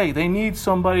the day. They need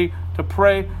somebody to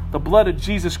pray the blood of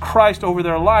Jesus Christ over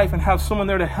their life and have someone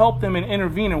there to help them and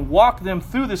intervene and walk them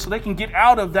through this so they can get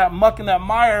out of that muck and that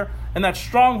mire and that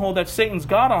stronghold that Satan's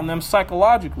got on them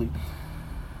psychologically.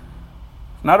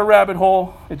 Not a rabbit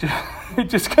hole. It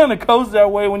just kind of goes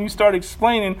that way when you start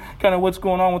explaining kind of what's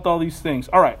going on with all these things.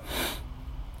 All right.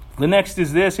 The next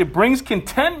is this. It brings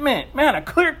contentment. Man, a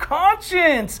clear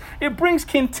conscience. It brings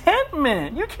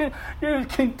contentment. You're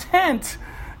content.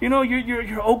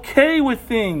 You're okay with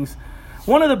things.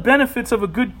 One of the benefits of a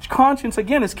good conscience,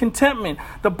 again, is contentment.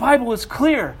 The Bible is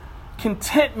clear.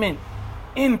 Contentment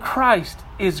in Christ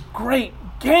is great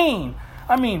gain.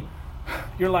 I mean,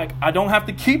 You're like, I don't have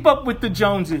to keep up with the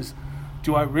Joneses.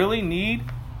 Do I really need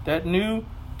that new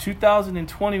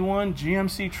 2021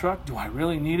 GMC truck? Do I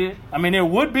really need it? I mean, it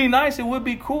would be nice. It would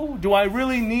be cool. Do I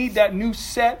really need that new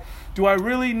set? Do I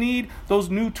really need those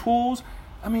new tools?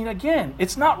 I mean, again,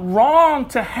 it's not wrong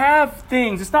to have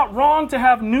things. It's not wrong to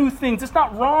have new things. It's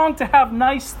not wrong to have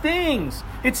nice things.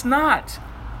 It's not.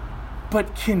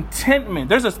 But contentment.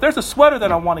 There's a sweater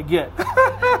that I want to get.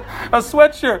 A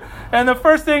sweatshirt. And the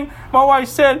first thing my wife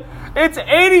said, it's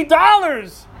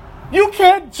 $80. You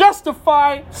can't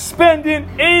justify spending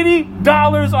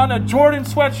 $80 on a Jordan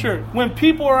sweatshirt when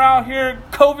people are out here,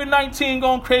 COVID-19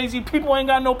 going crazy. People ain't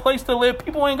got no place to live.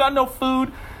 People ain't got no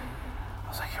food. I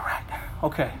was like, you're right.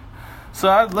 Okay. So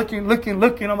I was looking.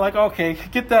 I'm like, okay,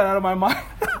 get that out of my mind.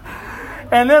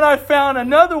 And then I found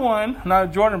another one, not a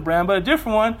Jordan brand, but a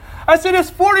different one. I said,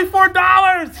 it's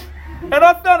 $44. And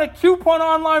I found a coupon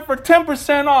online for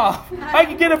 10% off. I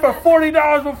could get it for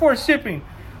 $40 before shipping.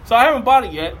 So I haven't bought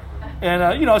it yet.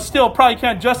 And, still probably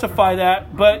can't justify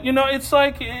that. But, it's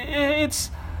like, it's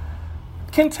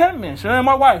contentment. And then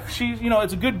my wife, she's,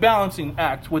 it's a good balancing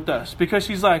act with us. Because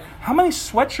she's like, how many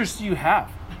sweatshirts do you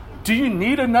have? Do you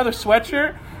need another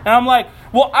sweatshirt? And I'm like,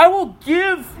 well, I will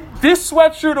give this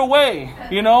sweatshirt away.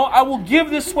 I will give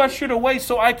this sweatshirt away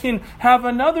so I can have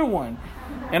another one.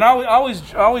 And I always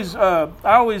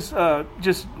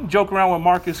just joke around with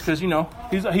Marcus because,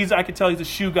 he's I could tell he's a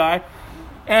shoe guy.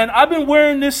 And I've been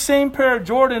wearing this same pair of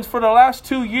Jordans for the last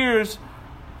 2 years.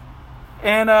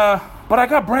 And but I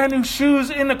got brand new shoes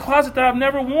in the closet that I've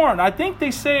never worn. I think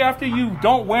they say after you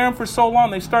don't wear them for so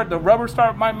long, the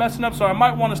rubber might messing up. So I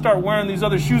might want to start wearing these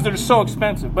other shoes that are so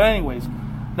expensive. But anyways,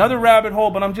 another rabbit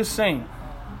hole. But I'm just saying,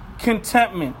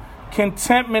 contentment.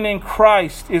 Contentment in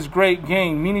Christ is great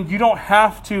gain. Meaning you don't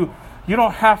have to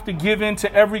give in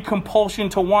to every compulsion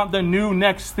to want the new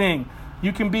next thing.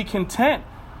 You can be content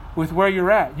with where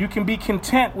you're at. You can be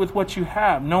content with what you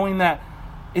have, knowing that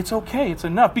it's okay, it's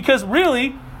enough. Because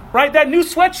really, right, that new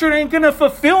sweatshirt ain't going to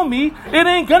fulfill me. It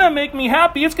ain't going to make me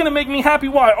happy. It's going to make me happy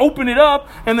while I open it up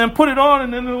and then put it on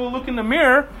and then it'll look in the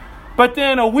mirror. But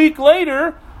then a week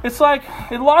later, it's like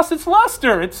it lost its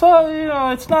luster. It's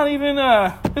it's not even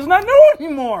it's not new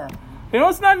anymore.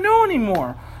 It's not new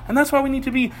anymore. And that's why we need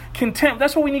to be content.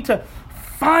 That's why we need to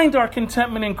find our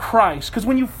contentment in Christ. Because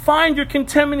when you find your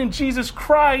contentment in Jesus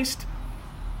Christ,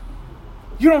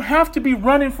 you don't have to be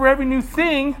running for every new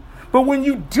thing. But when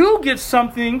you do get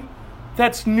something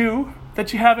that's new,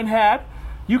 that you haven't had,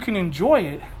 you can enjoy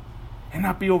it and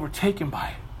not be overtaken by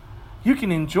it. You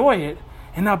can enjoy it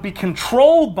and not be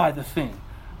controlled by the thing,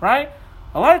 right?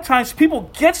 A lot of times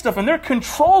people get stuff and they're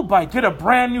controlled by it. Get a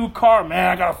brand new car. Man,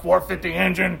 I got a 450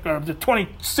 engine, the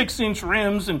 26-inch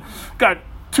rims, and got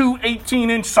two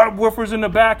 18-inch subwoofers in the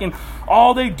back. And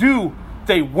all they do,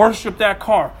 they worship that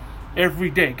car. Every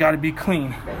day, got to be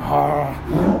clean.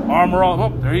 Armor all.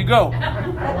 Oh, there you go.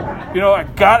 I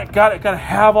got to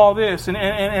have all this,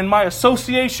 and my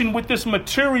association with this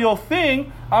material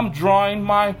thing, I'm drawing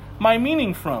my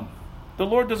meaning from. The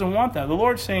Lord doesn't want that. The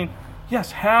Lord's saying,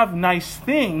 yes, have nice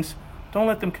things. Don't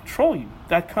let them control you.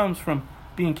 That comes from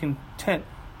being content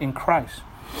in Christ.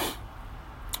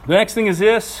 The next thing is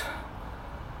this.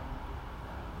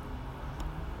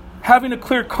 Having a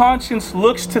clear conscience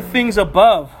looks to things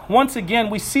above. Once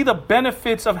again, we see the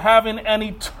benefits of having an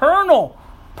eternal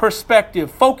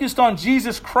perspective focused on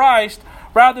Jesus Christ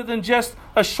rather than just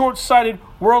a short-sighted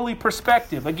worldly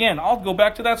perspective. Again, I'll go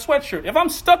back to that sweatshirt. If I'm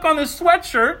stuck on this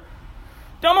sweatshirt,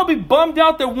 then I'm going to be bummed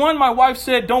out that one, my wife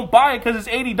said don't buy it because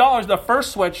it's $80, the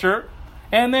first sweatshirt.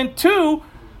 And then two,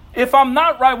 if I'm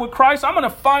not right with Christ, I'm going to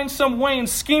find some way and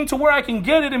scheme to where I can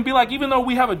get it and be like, even though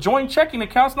we have a joint checking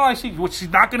account, it's not like she's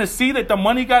not going to see that the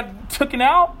money got taken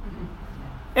out.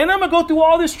 And I'm going to go through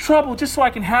all this trouble just so I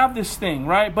can have this thing,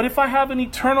 right? But if I have an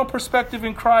eternal perspective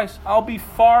in Christ, it'll be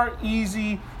far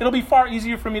easier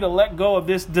for me to let go of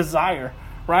this desire,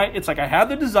 right? It's like I had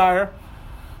the desire.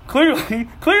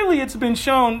 Clearly it's been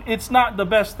shown it's not the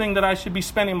best thing that I should be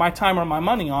spending my time or my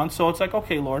money on. So it's like,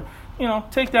 okay, Lord,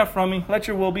 take that from me. Let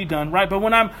your will be done, right? But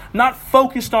when I'm not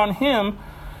focused on Him,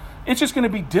 it's just going to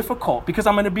be difficult because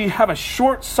I'm going to have a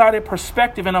short-sighted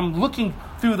perspective and I'm looking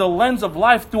through the lens of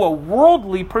life through a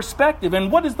worldly perspective.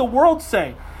 And what does the world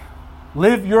say?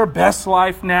 Live your best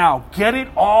life now. Get it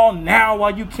all now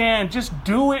while you can. Just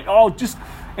do it all.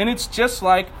 And it's just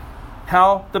like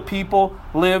how the people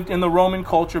lived in the Roman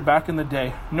culture back in the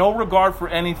day. No regard for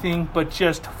anything but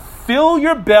just fill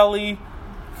your belly,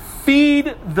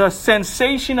 feed the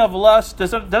sensation of lust.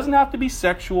 Doesn't have to be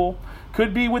sexual.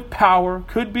 Could be with power.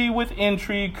 Could be with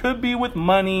intrigue. Could be with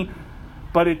money.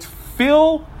 But it's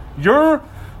fill your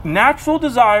natural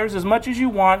desires as much as you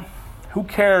want. Who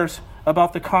cares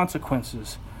about the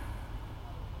consequences?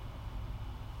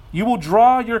 You will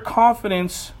draw your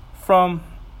confidence from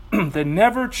the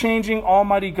never-changing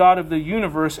Almighty God of the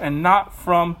universe and not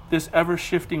from this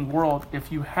ever-shifting world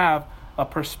if you have a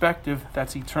perspective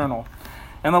that's eternal.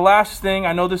 And the last thing,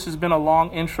 I know this has been a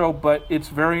long intro, but it's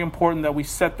very important that we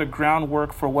set the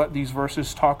groundwork for what these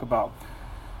verses talk about.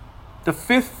 The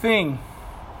fifth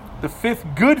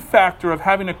good factor of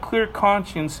having a clear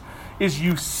conscience is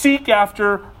you seek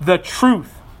after the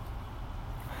truth.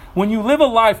 When you live a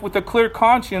life with a clear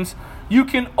conscience, you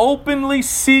can openly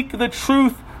seek the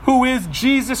truth, who is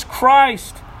Jesus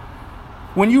Christ.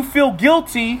 When you feel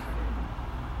guilty,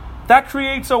 that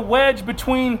creates a wedge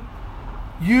between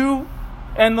you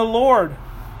and the Lord.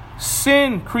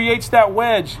 Sin creates that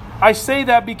wedge. I say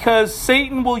that because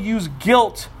Satan will use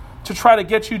guilt to try to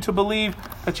get you to believe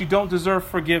that you don't deserve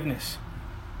forgiveness.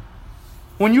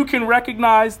 When you can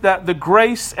recognize that the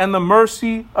grace and the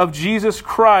mercy of Jesus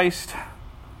Christ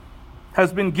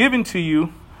has been given to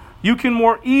you, you can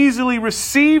more easily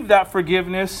receive that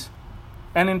forgiveness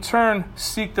and in turn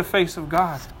seek the face of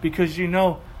God, because you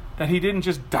know that he didn't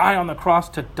just die on the cross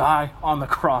to die on the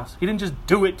cross. He didn't just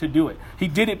do it to do it. He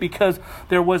did it because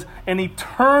there was an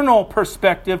eternal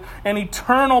perspective, an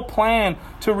eternal plan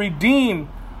to redeem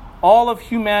all of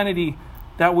humanity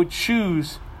that would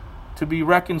choose to be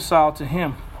reconciled to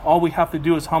him. All we have to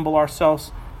do is humble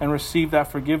ourselves and receive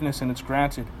that forgiveness, and it's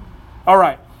granted. All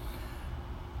right.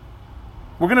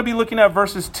 We're going to be looking at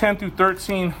verses 10 through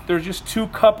 13. There's just two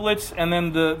couplets, and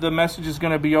then the message is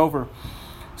going to be over.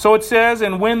 So it says,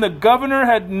 and when the governor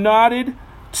had nodded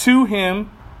to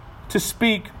him to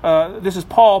speak, this is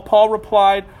Paul. Paul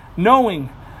replied,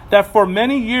 knowing that for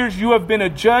many years you have been a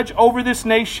judge over this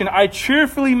nation, I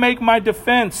cheerfully make my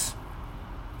defense.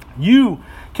 You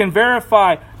can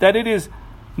verify that it is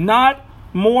not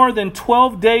more than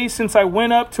 12 days since I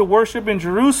went up to worship in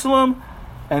Jerusalem,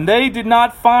 and they did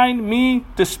not find me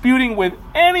disputing with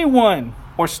anyone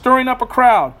or stirring up a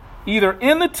crowd, either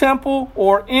in the temple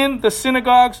or in the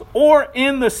synagogues or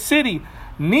in the city.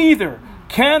 Neither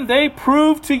can they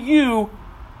prove to you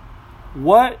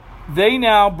what they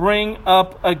now bring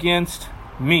up against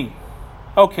me.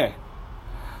 Okay,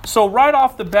 so right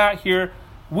off the bat here,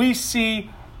 we see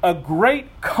a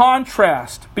great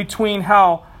contrast between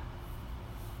how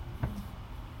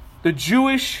the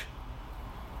Jewish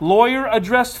lawyer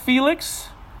addressed Felix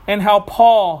and how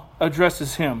Paul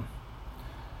addresses him.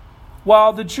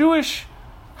 While the Jewish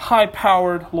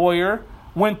high-powered lawyer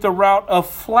went the route of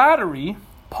flattery,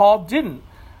 Paul didn't.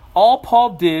 All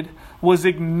Paul did was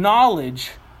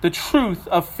acknowledge the truth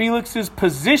of Felix's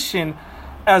position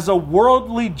as a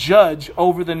worldly judge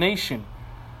over the nation.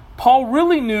 Paul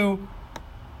really knew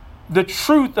the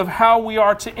truth of how we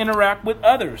are to interact with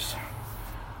others.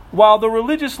 While the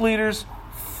religious leaders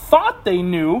thought they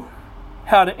knew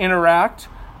how to interact,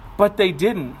 but they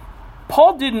didn't.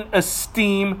 Paul didn't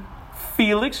esteem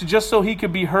Felix just so he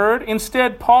could be heard.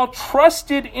 Instead, Paul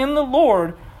trusted in the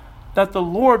Lord that the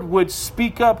Lord would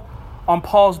speak up on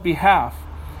Paul's behalf.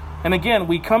 And again,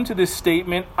 we come to this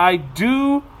statement, I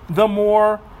do the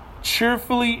more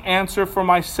cheerfully answer for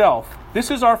myself.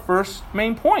 This is our first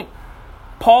main point.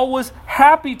 Paul was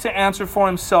happy to answer for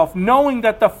himself, knowing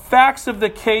that the facts of the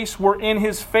case were in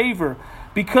his favor.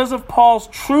 Because of Paul's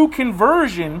true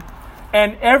conversion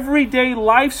and everyday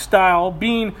lifestyle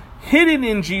being hidden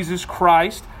in Jesus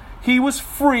Christ, he was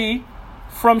free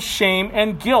from shame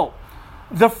and guilt.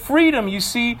 The freedom, you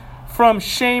see, from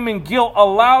shame and guilt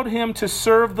allowed him to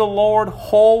serve the Lord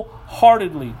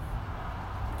wholeheartedly.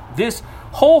 This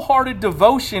wholehearted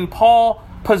devotion Paul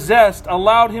possessed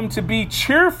allowed him to be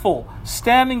cheerful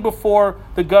standing before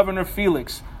the governor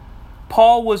Felix.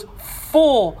 Paul was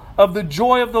full of the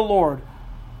joy of the Lord,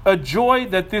 a joy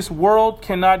that this world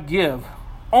cannot give.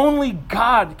 Only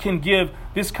God can give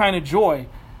this kind of joy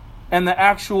and the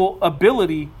actual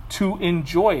ability to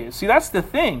enjoy it. See, that's the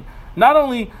thing. Not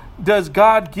only does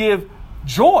God give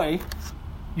joy,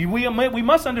 we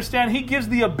must understand he gives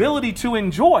the ability to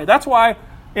enjoy. That's why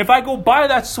if I go buy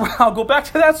that, I'll go back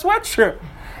to that sweatshirt.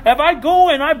 If I go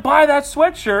and I buy that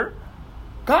sweatshirt,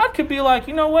 God could be like,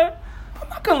 you know what? I'm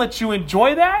not going to let you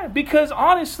enjoy that, because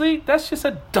honestly, that's just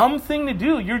a dumb thing to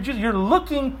do. You're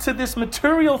looking to this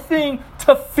material thing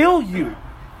to fill you.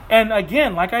 And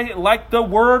again, like the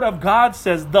word of God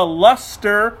says, the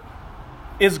luster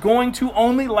is going to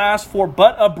only last for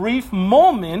but a brief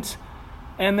moment,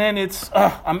 and then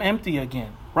I'm empty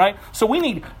again, right? So we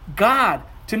need God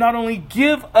to not only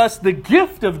give us the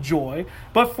gift of joy,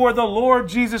 but for the Lord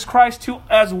Jesus Christ to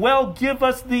as well give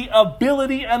us the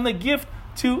ability and the gift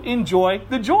to enjoy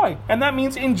the joy. And that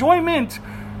means enjoyment.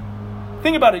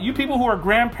 Think about it. You people who are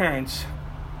grandparents,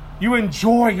 you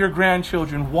enjoy your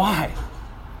grandchildren. Why?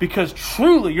 Because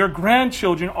truly your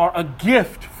grandchildren are a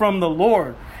gift from the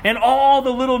Lord. And all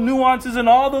the little nuances and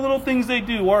all the little things they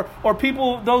do. Or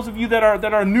people, those of you that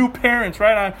are new parents,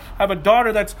 right? I have a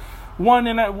daughter that's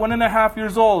 1.5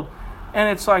 years old. And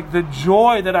it's like the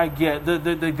joy that I get,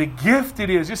 the gift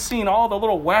it is, just seeing all the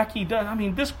little wacky. I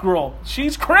mean, this girl,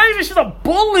 she's crazy. She's a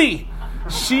bully.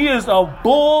 She is a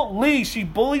bully. She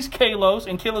bullies Kalos,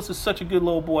 and Kalos is such a good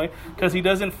little boy because he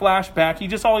doesn't flash back. He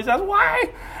just always asks,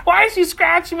 why? Why does she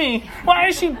scratch me? Why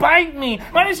does she bite me?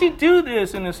 Why does she do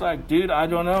this? And it's like, dude, I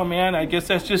don't know, man. I guess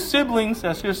that's just siblings.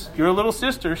 That's just your little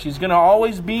sister. She's going to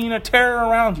always be a terror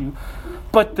around you.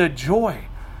 But the joy,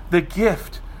 the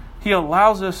gift, he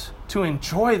allows us to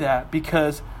enjoy that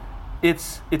because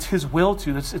it's his will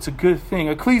to. It's a good thing.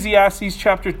 Ecclesiastes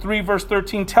chapter 3, verse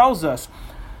 13 tells us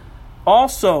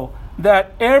also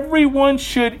that everyone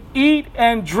should eat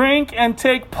and drink and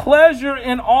take pleasure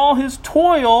in all his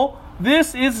toil.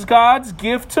 This is God's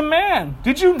gift to man.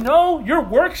 Did you know your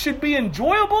work should be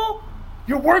enjoyable?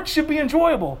 Your work should be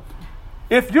enjoyable.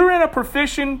 If you're in a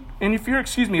profession, if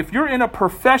you're in a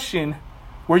profession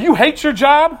where you hate your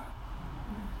job,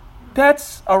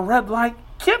 that's a red light.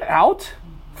 Get out.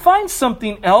 Find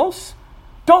something else.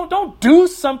 Don't do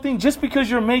something just because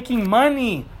you're making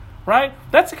money. Right?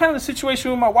 That's the kind of the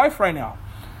situation with my wife right now.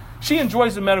 She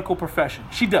enjoys the medical profession.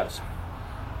 She does.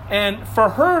 And for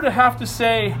her to have to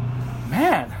say,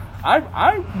 man,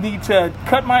 I need to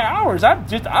cut my hours.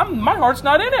 My heart's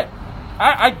not in it.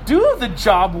 I do the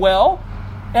job well.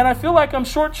 And I feel like I'm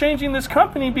shortchanging this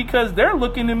company because they're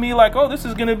looking to me like, oh, this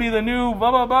is going to be the new blah,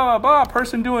 blah, blah, blah, blah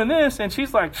person doing this. And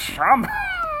she's like,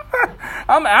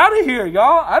 I'm out of here,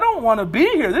 y'all. I don't want to be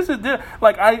here. This is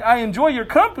like I enjoy your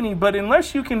company, but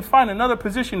unless you can find another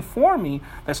position for me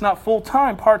that's not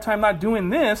full-time, part-time, not doing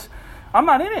this, I'm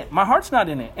not in it. My heart's not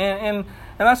in it. And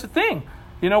that's the thing.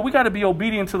 You know, we got to be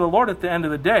obedient to the Lord at the end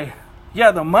of the day.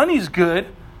 Yeah, the money's good,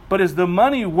 but is the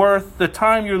money worth the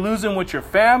time you're losing with your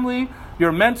family,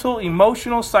 your mental,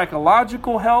 emotional,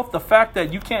 psychological health, the fact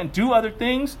that you can't do other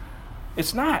things?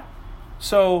 It's not.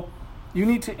 So you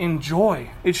need to enjoy.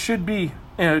 It should be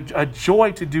a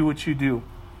joy to do what you do.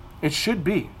 It should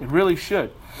be. It really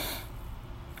should.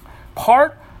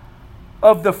 Part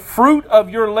of the fruit of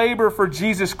your labor for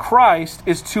Jesus Christ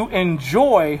is to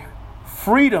enjoy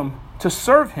freedom to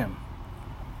serve him,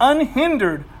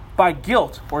 unhindered by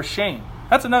guilt or shame.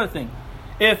 That's another thing.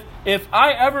 If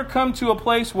I ever come to a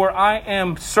place where I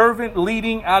am servant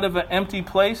leading out of an empty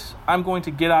place, I'm going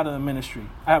to get out of the ministry.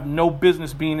 I have no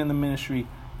business being in the ministry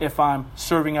if I'm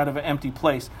serving out of an empty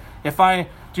place. If I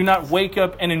do not wake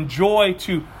up and enjoy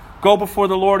to go before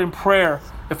the Lord in prayer,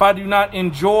 if I do not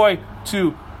enjoy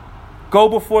to go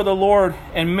before the Lord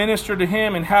and minister to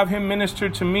him and have him minister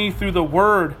to me through the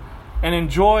word and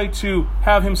enjoy to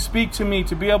have him speak to me,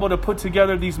 to be able to put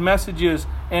together these messages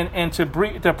and to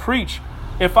preach,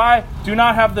 if I do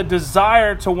not have the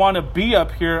desire to want to be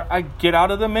up here, I get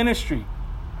out of the ministry.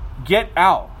 Get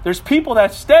out. There's people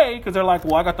that stay because they're like,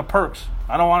 well, I got the perks.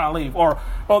 I don't want to leave. Or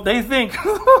they think,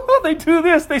 they do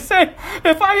this. They say,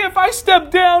 if I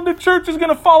step down, the church is going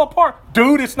to fall apart.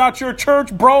 Dude, it's not your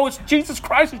church, bro. It's Jesus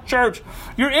Christ's church.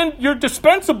 You're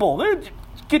dispensable. They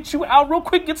get you out real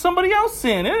quick, get somebody else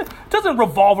in. It doesn't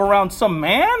revolve around some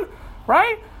man,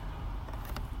 right?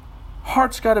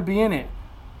 Heart's got to be in it.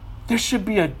 There should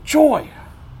be a joy.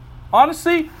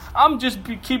 Honestly, I'm just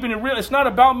keeping it real. It's not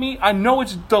about me. I know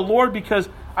it's the Lord because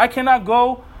I cannot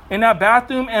go in that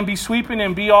bathroom and be sweeping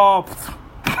and be all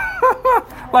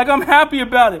like I'm happy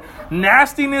about it.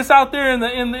 Nastiness out there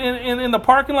in the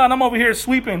parking lot. I'm over here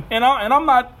sweeping, and I'm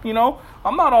not,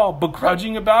 I'm not all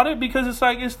begrudging about it because it's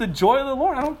like it's the joy of the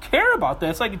Lord. I don't care about that.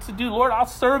 It's like dude, Lord, I'll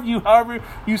serve you however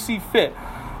you see fit.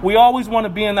 We always want to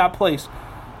be in that place.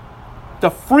 The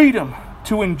freedom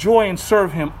to enjoy and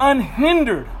serve him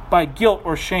unhindered by guilt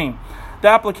or shame. The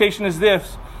application is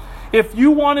this. If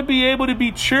you want to be able to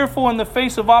be cheerful in the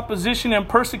face of opposition and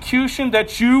persecution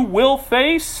that you will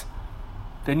face,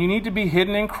 then you need to be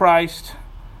hidden in Christ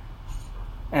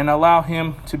and allow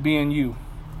him to be in you.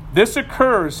 This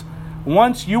occurs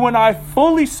once you and I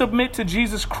fully submit to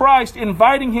Jesus Christ,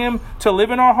 inviting him to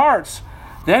live in our hearts.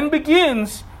 Then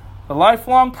begins the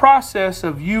lifelong process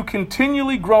of you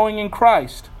continually growing in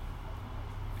Christ.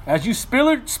 As you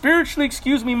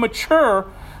spiritually,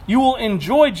 mature, you will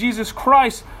enjoy Jesus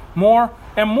Christ more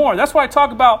and more. That's why I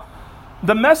talk about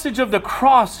the message of the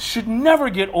cross should never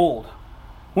get old.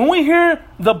 When we hear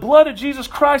the blood of Jesus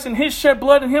Christ and his shed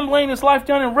blood and him laying his life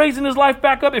down and raising his life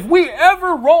back up, if we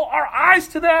ever roll our eyes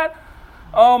to that,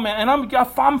 Oh man, and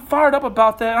I'm fired up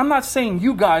about that. I'm not saying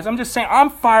you guys. I'm just saying I'm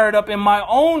fired up in my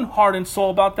own heart and soul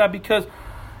about that, because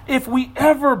if we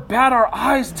ever bat our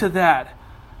eyes to that,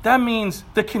 that means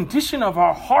the condition of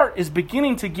our heart is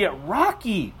beginning to get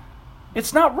rocky.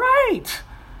 It's not right.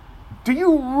 Do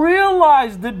you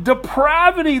realize the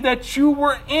depravity that you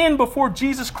were in before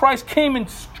Jesus Christ came and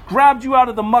grabbed you out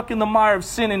of the muck and the mire of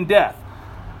sin and death?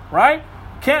 Right?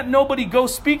 Can't nobody go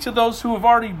speak to those who have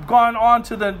already gone on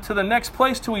to the next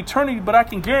place, to eternity, but I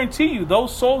can guarantee you,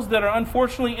 those souls that are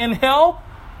unfortunately in hell,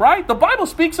 right? The Bible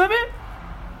speaks of it.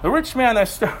 The rich man I'm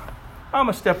going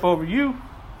to step over you.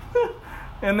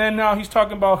 And then now he's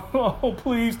talking about, oh,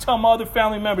 please tell my other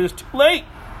family members. It's too late.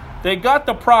 They got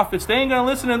the prophets. They ain't going to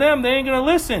listen to them. They ain't going to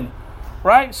listen.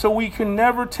 Right? So we can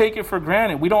never take it for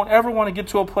granted. We don't ever want to get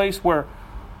to a place where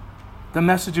the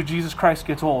message of Jesus Christ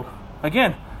gets old.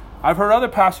 Again, I've heard other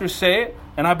pastors say it,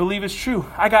 and I believe it's true.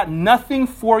 I got nothing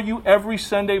for you every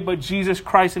Sunday but Jesus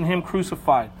Christ and Him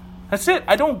crucified. That's it.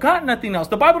 I don't got nothing else.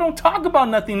 The Bible don't talk about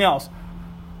nothing else.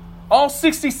 All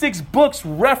 66 books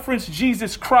reference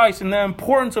Jesus Christ and the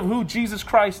importance of who Jesus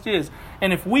Christ is.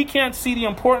 And if we can't see the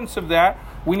importance of that,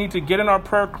 we need to get in our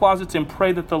prayer closets and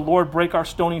pray that the Lord break our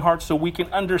stony hearts so we can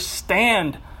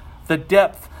understand the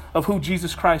depth of who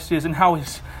Jesus Christ is and how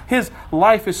his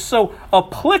life is so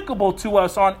applicable to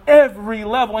us on every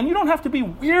level. And you don't have to be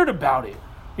weird about it.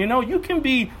 You know, you can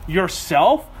be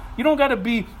yourself. You don't got to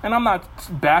be, and I'm not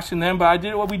bashing them,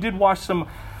 but we did watch some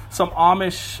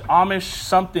Amish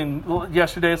something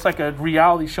yesterday. It's like a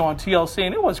reality show on TLC,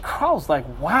 and I was like,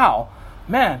 wow,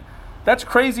 man, that's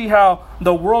crazy how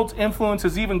the world's influence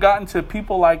has even gotten to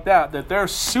people like that they're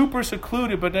super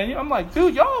secluded. But then I'm like,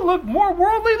 dude, y'all look more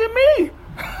worldly than me.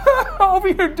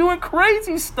 Over here doing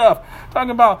crazy stuff,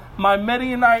 talking about my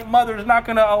Midianite mother's not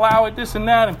going to allow it, this and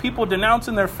that, and people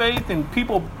denouncing their faith, and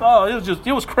people,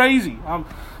 it was crazy.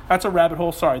 That's a rabbit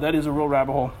hole. Sorry, that is a real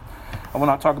rabbit hole. I will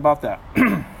not talk about that.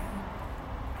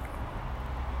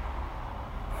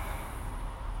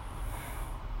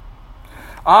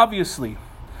 Obviously,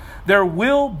 there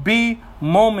will be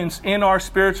moments in our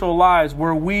spiritual lives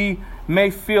where we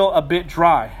may feel a bit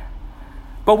dry.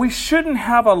 But we shouldn't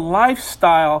have a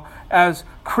lifestyle as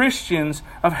Christians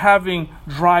of having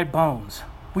dry bones.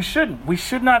 We shouldn't. We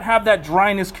should not have that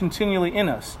dryness continually in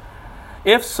us.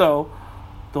 If so,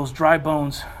 those dry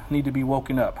bones need to be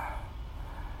woken up.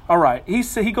 All right.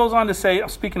 He goes on to say,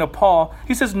 speaking of Paul,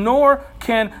 he says, nor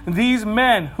can these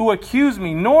men who accuse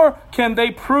me, nor can they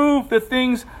prove the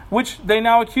things which they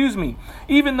now accuse me.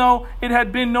 Even though it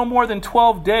had been no more than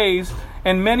 12 days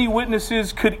and many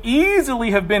witnesses could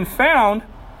easily have been found,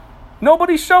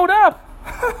 nobody showed up.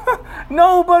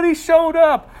 Nobody showed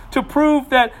up to prove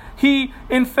that he,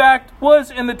 in fact, was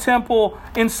in the temple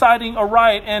inciting a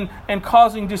riot and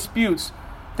causing disputes.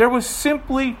 There was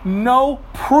simply no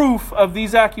proof of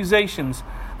these accusations.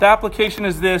 The application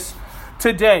is this: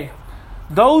 today,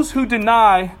 those who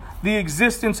deny the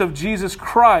existence of Jesus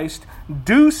Christ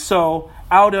do so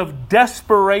out of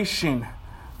desperation,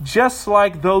 just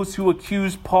like those who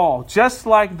accused Paul, just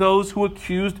like those who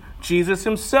accused Jesus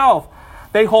himself.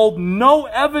 They hold no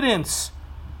evidence,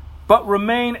 but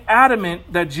remain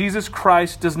adamant that Jesus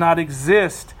Christ does not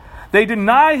exist. They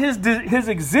deny his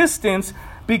existence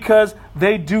because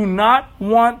they do not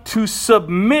want to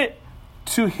submit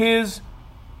to his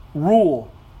rule.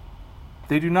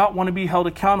 They do not want to be held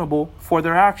accountable for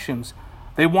their actions.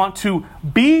 They want to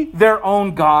be their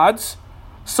own gods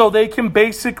so they can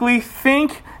basically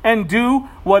think and do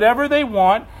whatever they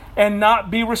want and not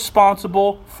be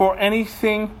responsible for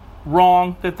anything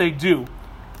wrong that they do.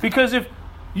 Because if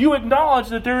you acknowledge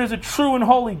that there is a true and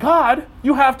holy God,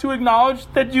 you have to acknowledge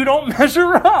that you don't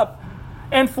measure up.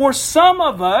 And for some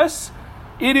of us,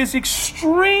 it is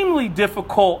extremely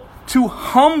difficult to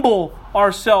humble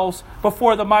ourselves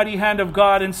before the mighty hand of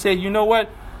God and say, you know what?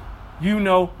 You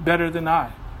know better than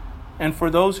I. And for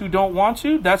those who don't want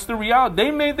to, that's the reality.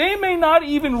 They may not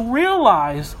even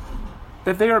realize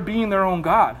that they are being their own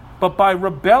God. But by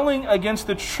rebelling against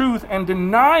the truth and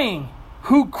denying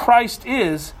who Christ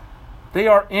is, they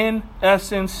are in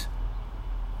essence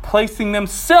placing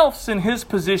themselves in his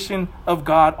position of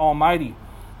God Almighty.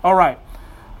 All right,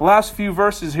 last few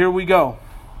verses, here we go.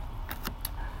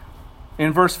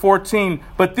 In verse 14,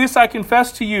 but this I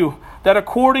confess to you, that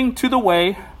according to the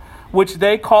way which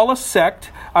they call a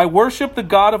sect, I worship the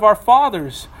God of our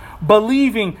fathers,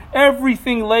 believing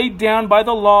everything laid down by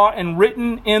the law and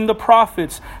written in the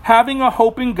prophets, having a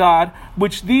hope in God,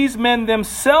 which these men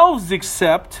themselves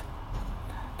accept,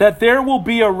 that there will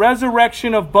be a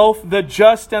resurrection of both the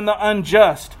just and the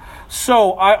unjust.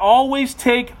 So I always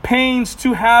take pains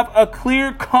to have a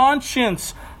clear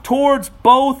conscience towards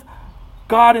both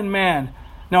God and man.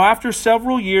 Now, after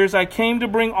several years, I came to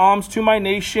bring alms to my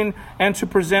nation and to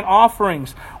present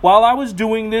offerings. While I was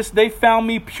doing this, they found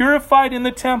me purified in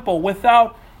the temple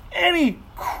without any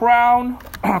crowd,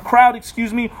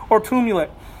 or tumult.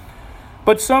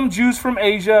 But some Jews from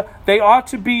Asia, they ought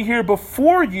to be here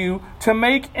before you to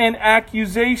make an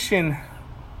accusation.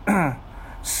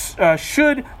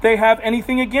 Should they have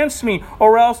anything against me,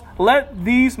 or else let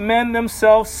these men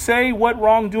themselves say what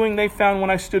wrongdoing they found when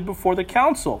I stood before the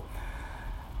council.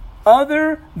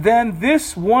 Other than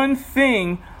this one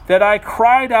thing that I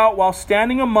cried out while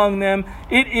standing among them,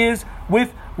 it is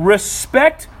with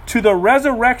respect to the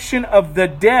resurrection of the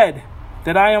dead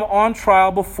that I am on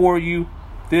trial before you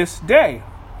this day.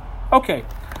 Okay,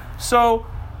 so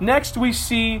next we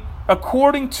see,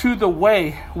 according to the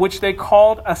way which they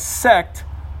called a sect,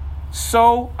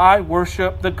 so I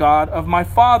worship the God of my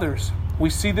fathers. We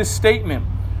see this statement.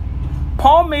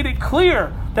 Paul made it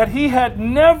clear that he had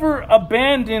never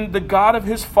abandoned the God of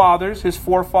his fathers, his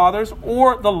forefathers,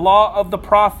 or the law of the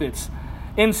prophets.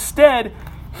 Instead,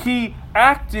 he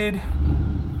acted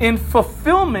in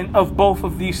fulfillment of both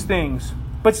of these things.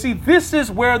 But see, this is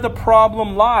where the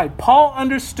problem lied. Paul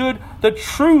understood the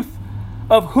truth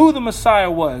of who the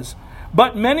Messiah was,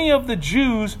 but many of the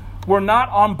Jews were not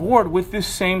on board with this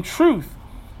same truth.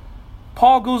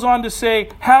 Paul goes on to say,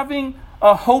 having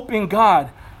a hope in God,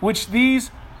 which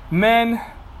these men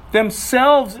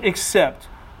themselves accept.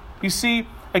 You see,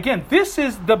 again, this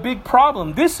is the big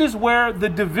problem. This is where the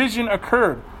division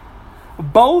occurred.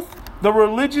 Both the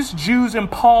religious Jews and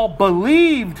Paul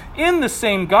believed in the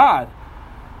same God.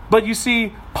 But you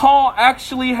see, Paul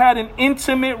actually had an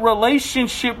intimate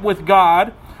relationship with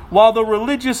God, while the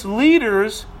religious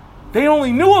leaders, they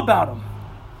only knew about him.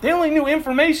 They only knew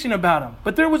information about him.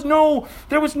 But there was no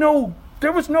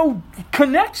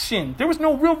connection. There was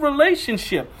no real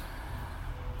relationship.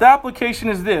 The application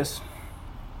is this: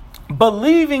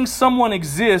 believing someone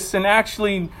exists and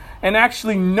actually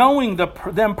knowing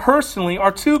them personally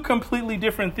are two completely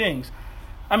different things.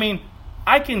 I mean,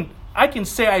 I can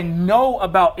say I know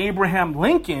about Abraham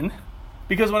Lincoln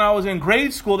because when I was in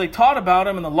grade school, they taught about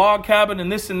him in the log cabin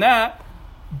and this and that.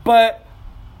 But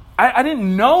I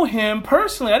didn't know him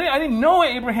personally. I didn't know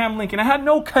Abraham Lincoln. I had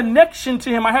no connection to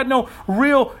him. I had no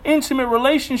real intimate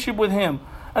relationship with him.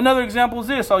 Another example is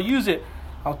this. I'll use it.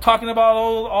 I was talking about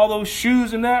all those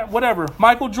shoes and that, whatever.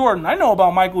 Michael Jordan. I know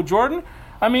about Michael Jordan.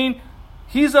 I mean,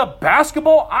 he's a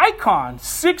basketball icon.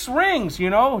 6 rings, you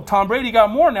know. Tom Brady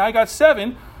got more now. He got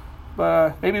 7.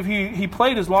 But maybe if he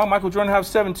played as long, Michael Jordan have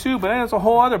 7 too. But that's a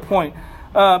whole other point.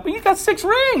 But he got 6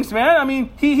 rings, man. I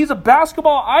mean, he's a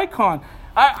basketball icon.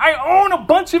 I own a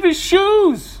bunch of his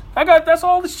shoes. That's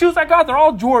all the shoes I got. They're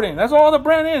all Jordan. That's all the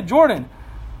brand is, Jordan.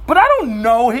 But I don't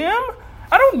know him.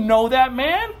 I don't know that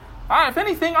man. If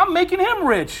anything, I'm making him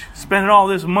rich. Spending all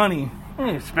this money.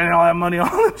 Spending all that money on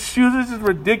the shoes. This is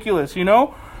ridiculous, you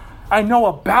know. I know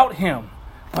about him,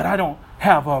 but I don't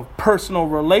have a personal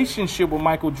relationship with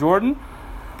Michael Jordan.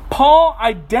 Paul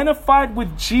identified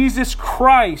with Jesus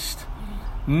Christ,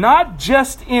 not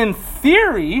just in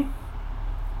theory,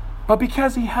 but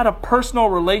because he had a personal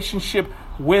relationship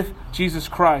with Jesus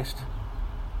Christ.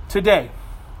 Today,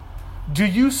 do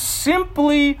you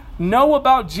simply know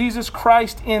about Jesus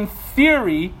Christ in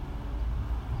theory,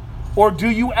 or do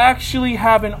you actually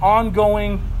have an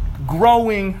ongoing,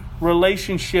 growing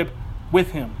relationship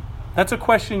with him? That's a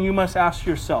question you must ask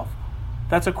yourself.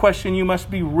 That's a question you must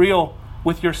be real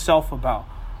with yourself about.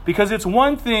 Because it's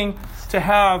one thing to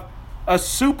have a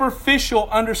superficial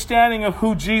understanding of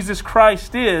who Jesus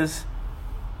Christ is,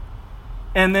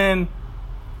 and then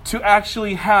to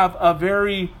actually have a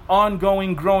very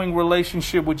ongoing, growing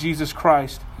relationship with Jesus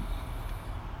Christ.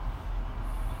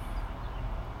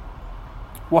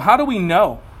 Well, how do we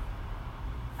know?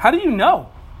 How do you know?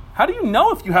 How do you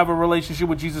know if you have a relationship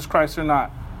with Jesus Christ or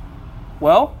not?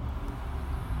 Well,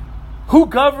 who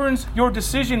governs your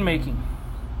decision making?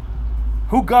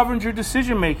 Who governs your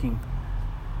decision making?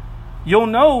 You'll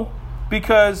know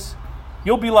because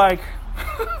you'll be like,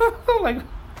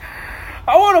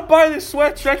 I want to buy this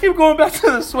sweatshirt. I keep going back to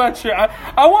the sweatshirt.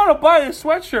 I want to buy this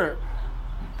sweatshirt.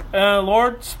 And the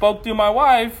Lord spoke through my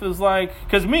wife. It was like,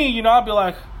 because me, you know, I'll be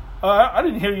like, I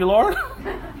didn't hear you, Lord.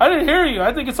 I didn't hear you.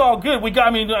 I think it's all good.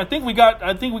 I think we got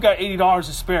 $80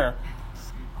 to spare.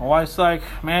 My wife's like,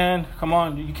 man, come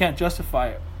on, you can't justify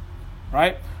it,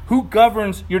 right? Who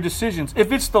governs your decisions?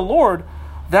 If it's the Lord,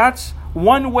 that's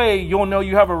one way you'll know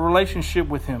you have a relationship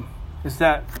with him. Is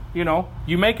that, you know,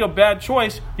 you make a bad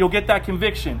choice, you'll get that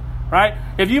conviction. right?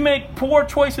 If you make poor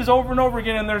choices over and over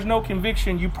again and there's no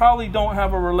conviction, you probably don't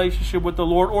have a relationship with the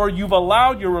Lord, or you've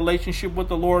allowed your relationship with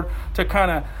the Lord to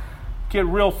kind of get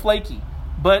real flaky.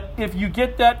 But if you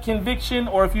get that conviction,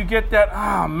 or if you get that,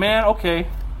 okay,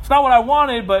 it's not what I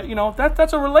wanted, but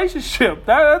that's a relationship.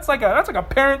 That's like a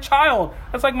parent-child.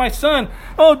 That's like my son.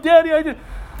 Oh, Daddy,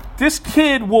 this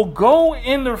kid will go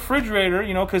in the refrigerator,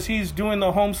 because he's doing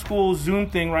the homeschool Zoom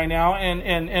thing right now.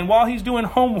 And while he's doing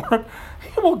homework,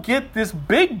 he will get this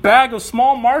big bag of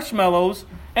small marshmallows.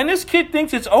 And this kid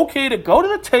thinks it's okay to go to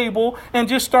the table and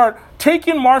just start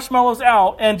taking marshmallows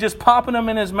out and just popping them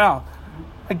in his mouth.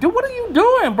 Like, dude, what are you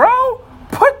doing, bro?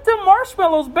 Put the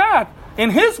marshmallows back.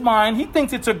 In his mind, he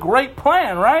thinks it's a great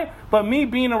plan, right? But me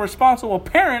being a responsible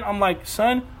parent, I'm like,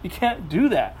 son, you can't do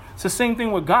that. It's the same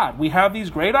thing with God. We have these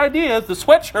great ideas, the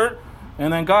sweatshirt,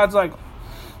 and then God's like,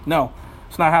 no,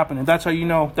 it's not happening. That's how you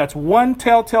know. That's one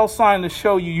telltale sign to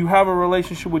show you have a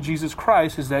relationship with Jesus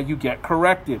Christ, is that you get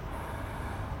corrected.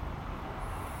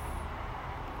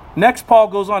 Next, Paul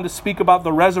goes on to speak about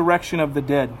the resurrection of the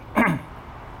dead.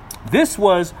 This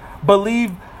was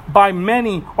believed by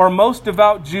many or most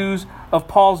devout Jews of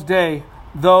Paul's day,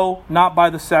 though not by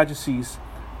the Sadducees.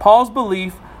 Paul's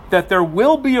belief that there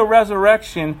will be a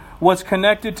resurrection was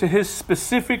connected to his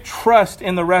specific trust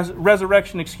in the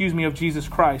resurrection of Jesus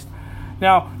Christ.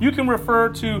 Now, you can refer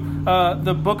to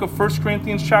the book of 1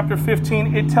 Corinthians chapter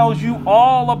 15. It tells you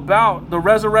all about the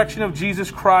resurrection of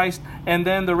Jesus Christ and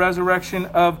then the resurrection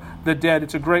of the dead.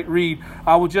 It's a great read.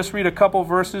 I will just read a couple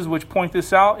verses which point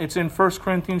this out. It's in 1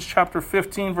 Corinthians chapter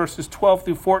 15, verses 12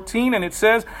 through 14. And it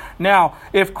says, "Now,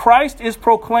 if Christ is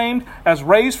proclaimed as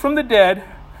raised from the dead,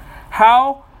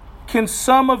 how can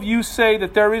some of you say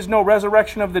that there is no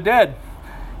resurrection of the dead?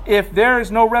 If there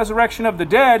is no resurrection of the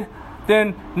dead,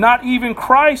 then not even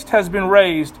Christ has been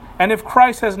raised. And if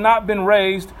Christ has not been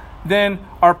raised, then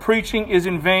our preaching is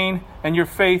in vain and your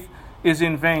faith is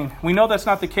in vain." We know that's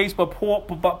not the case, but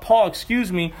Paul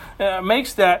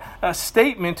makes that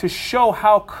statement to show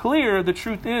how clear the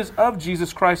truth is of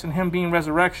Jesus Christ and him being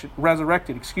resurrected.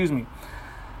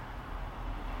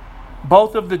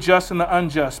 Both of the just and the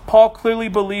unjust. Paul clearly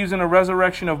believes in a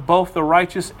resurrection of both the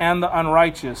righteous and the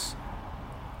unrighteous.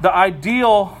 The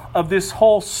ideal of this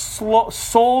whole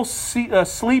soul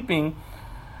sleeping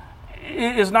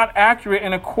is not accurate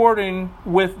in accordance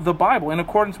with the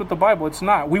Bible. It's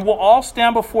not. We will all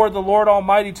stand before the Lord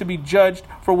Almighty to be judged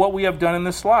for what we have done in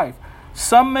this life.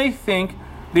 Some may think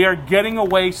they are getting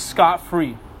away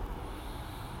scot-free.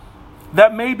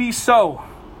 That may be so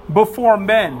before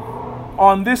men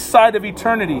on this side of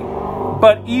eternity.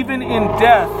 But even in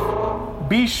death,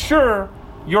 be sure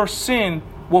your sin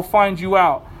will find you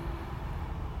out.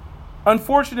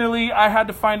 Unfortunately, I had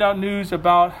to find out news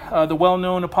about the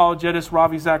well-known apologist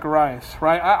Ravi Zacharias.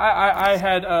 Right, I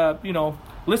had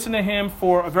listened to him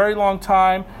for a very long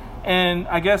time, and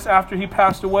I guess after he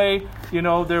passed away,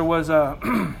 there was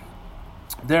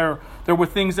there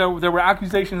were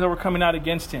accusations that were coming out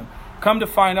against him. Come to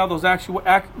find out, those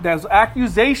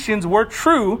accusations were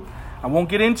true. I won't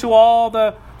get into all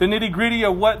the nitty-gritty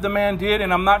of what the man did,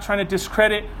 and I'm not trying to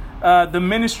discredit the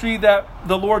ministry that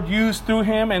the Lord used through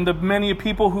him and the many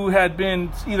people who had been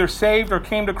either saved or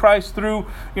came to Christ through,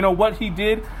 what he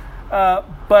did.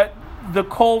 But the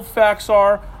cold facts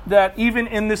are that even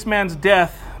in this man's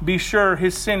death, be sure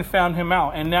his sin found him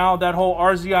out. And now that whole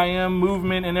RZIM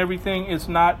movement and everything is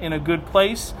not in a good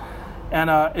place.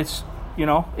 And it's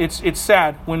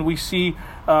sad when we see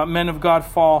men of God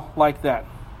fall like that.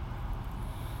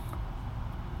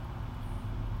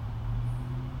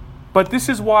 But this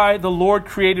is why the Lord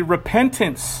created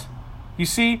repentance. You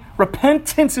see,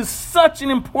 repentance is such an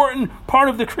important part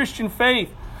of the Christian faith.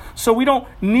 So we don't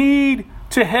need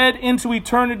to head into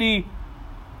eternity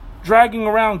dragging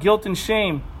around guilt and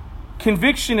shame.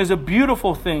 Conviction is a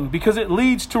beautiful thing because it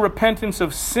leads to repentance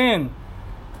of sin.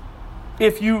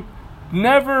 If you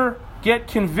never get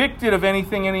convicted of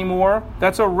anything anymore,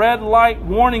 that's a red light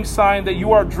warning sign that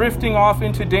you are drifting off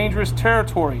into dangerous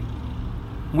territory.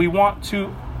 We want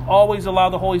to always allow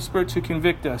the Holy Spirit to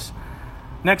convict us.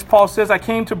 Next, Paul says, "I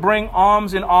came to bring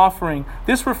alms and offering."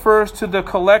 This refers to the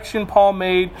collection Paul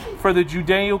made for the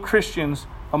Judeo-Christians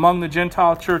among the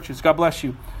Gentile churches. God bless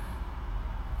you.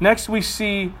 Next, we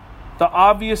see the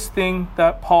obvious thing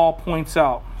that Paul points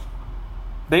out.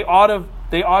 They ought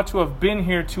to have been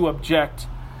here to object.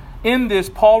 In this,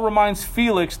 Paul reminds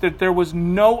Felix that there was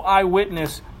no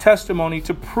eyewitness testimony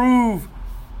to prove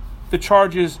the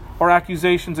charges or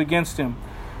accusations against him.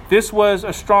 This was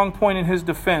a strong point in his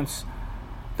defense.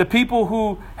 The people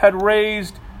who had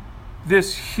raised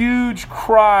this huge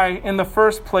cry in the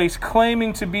first place,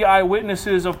 claiming to be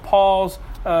eyewitnesses of Paul's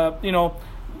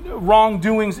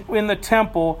wrongdoings in the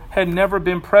temple had never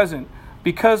been present.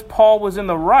 Because Paul was in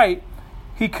the right,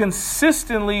 he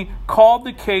consistently called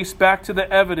the case back to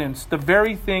the evidence, the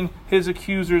very thing his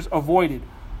accusers avoided.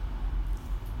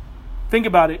 Think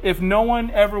about it. If no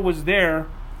one ever was there,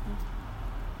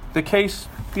 the case,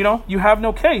 you have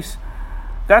no case.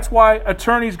 That's why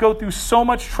attorneys go through so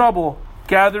much trouble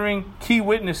gathering key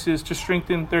witnesses to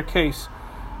strengthen their case.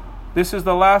 This is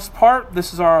the last part.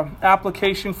 This is our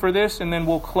application for this, and then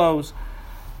we'll close.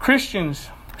 Christians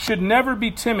should never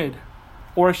be timid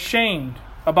or ashamed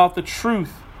about the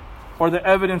truth or the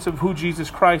evidence of who Jesus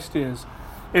Christ is.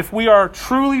 If we are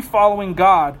truly following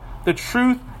God, the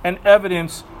truth and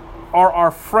evidence are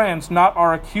our friends, not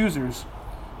our accusers.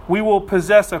 We will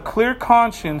possess a clear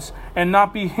conscience and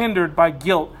not be hindered by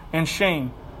guilt and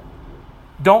shame.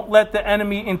 Don't let the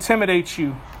enemy intimidate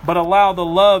you, but allow the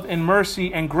love and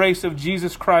mercy and grace of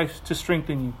Jesus Christ to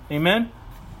strengthen you. Amen?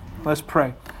 Let's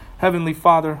pray. Heavenly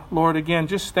Father, Lord, again,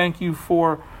 just thank you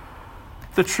for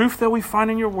the truth that we find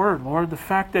in your word, Lord. The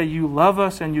fact that you love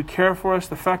us and you care for us.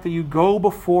 The fact that you go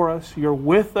before us. You're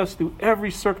with us through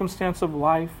every circumstance of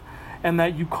life. And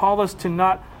that you call us to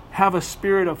not have a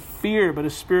spirit of fear, but a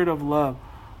spirit of love.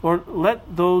 Lord,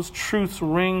 let those truths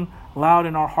ring loud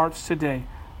in our hearts today.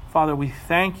 Father, we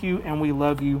thank you and we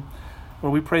love you.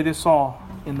 Lord, we pray this all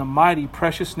in the mighty,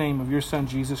 precious name of your Son,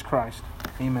 Jesus Christ.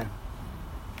 Amen.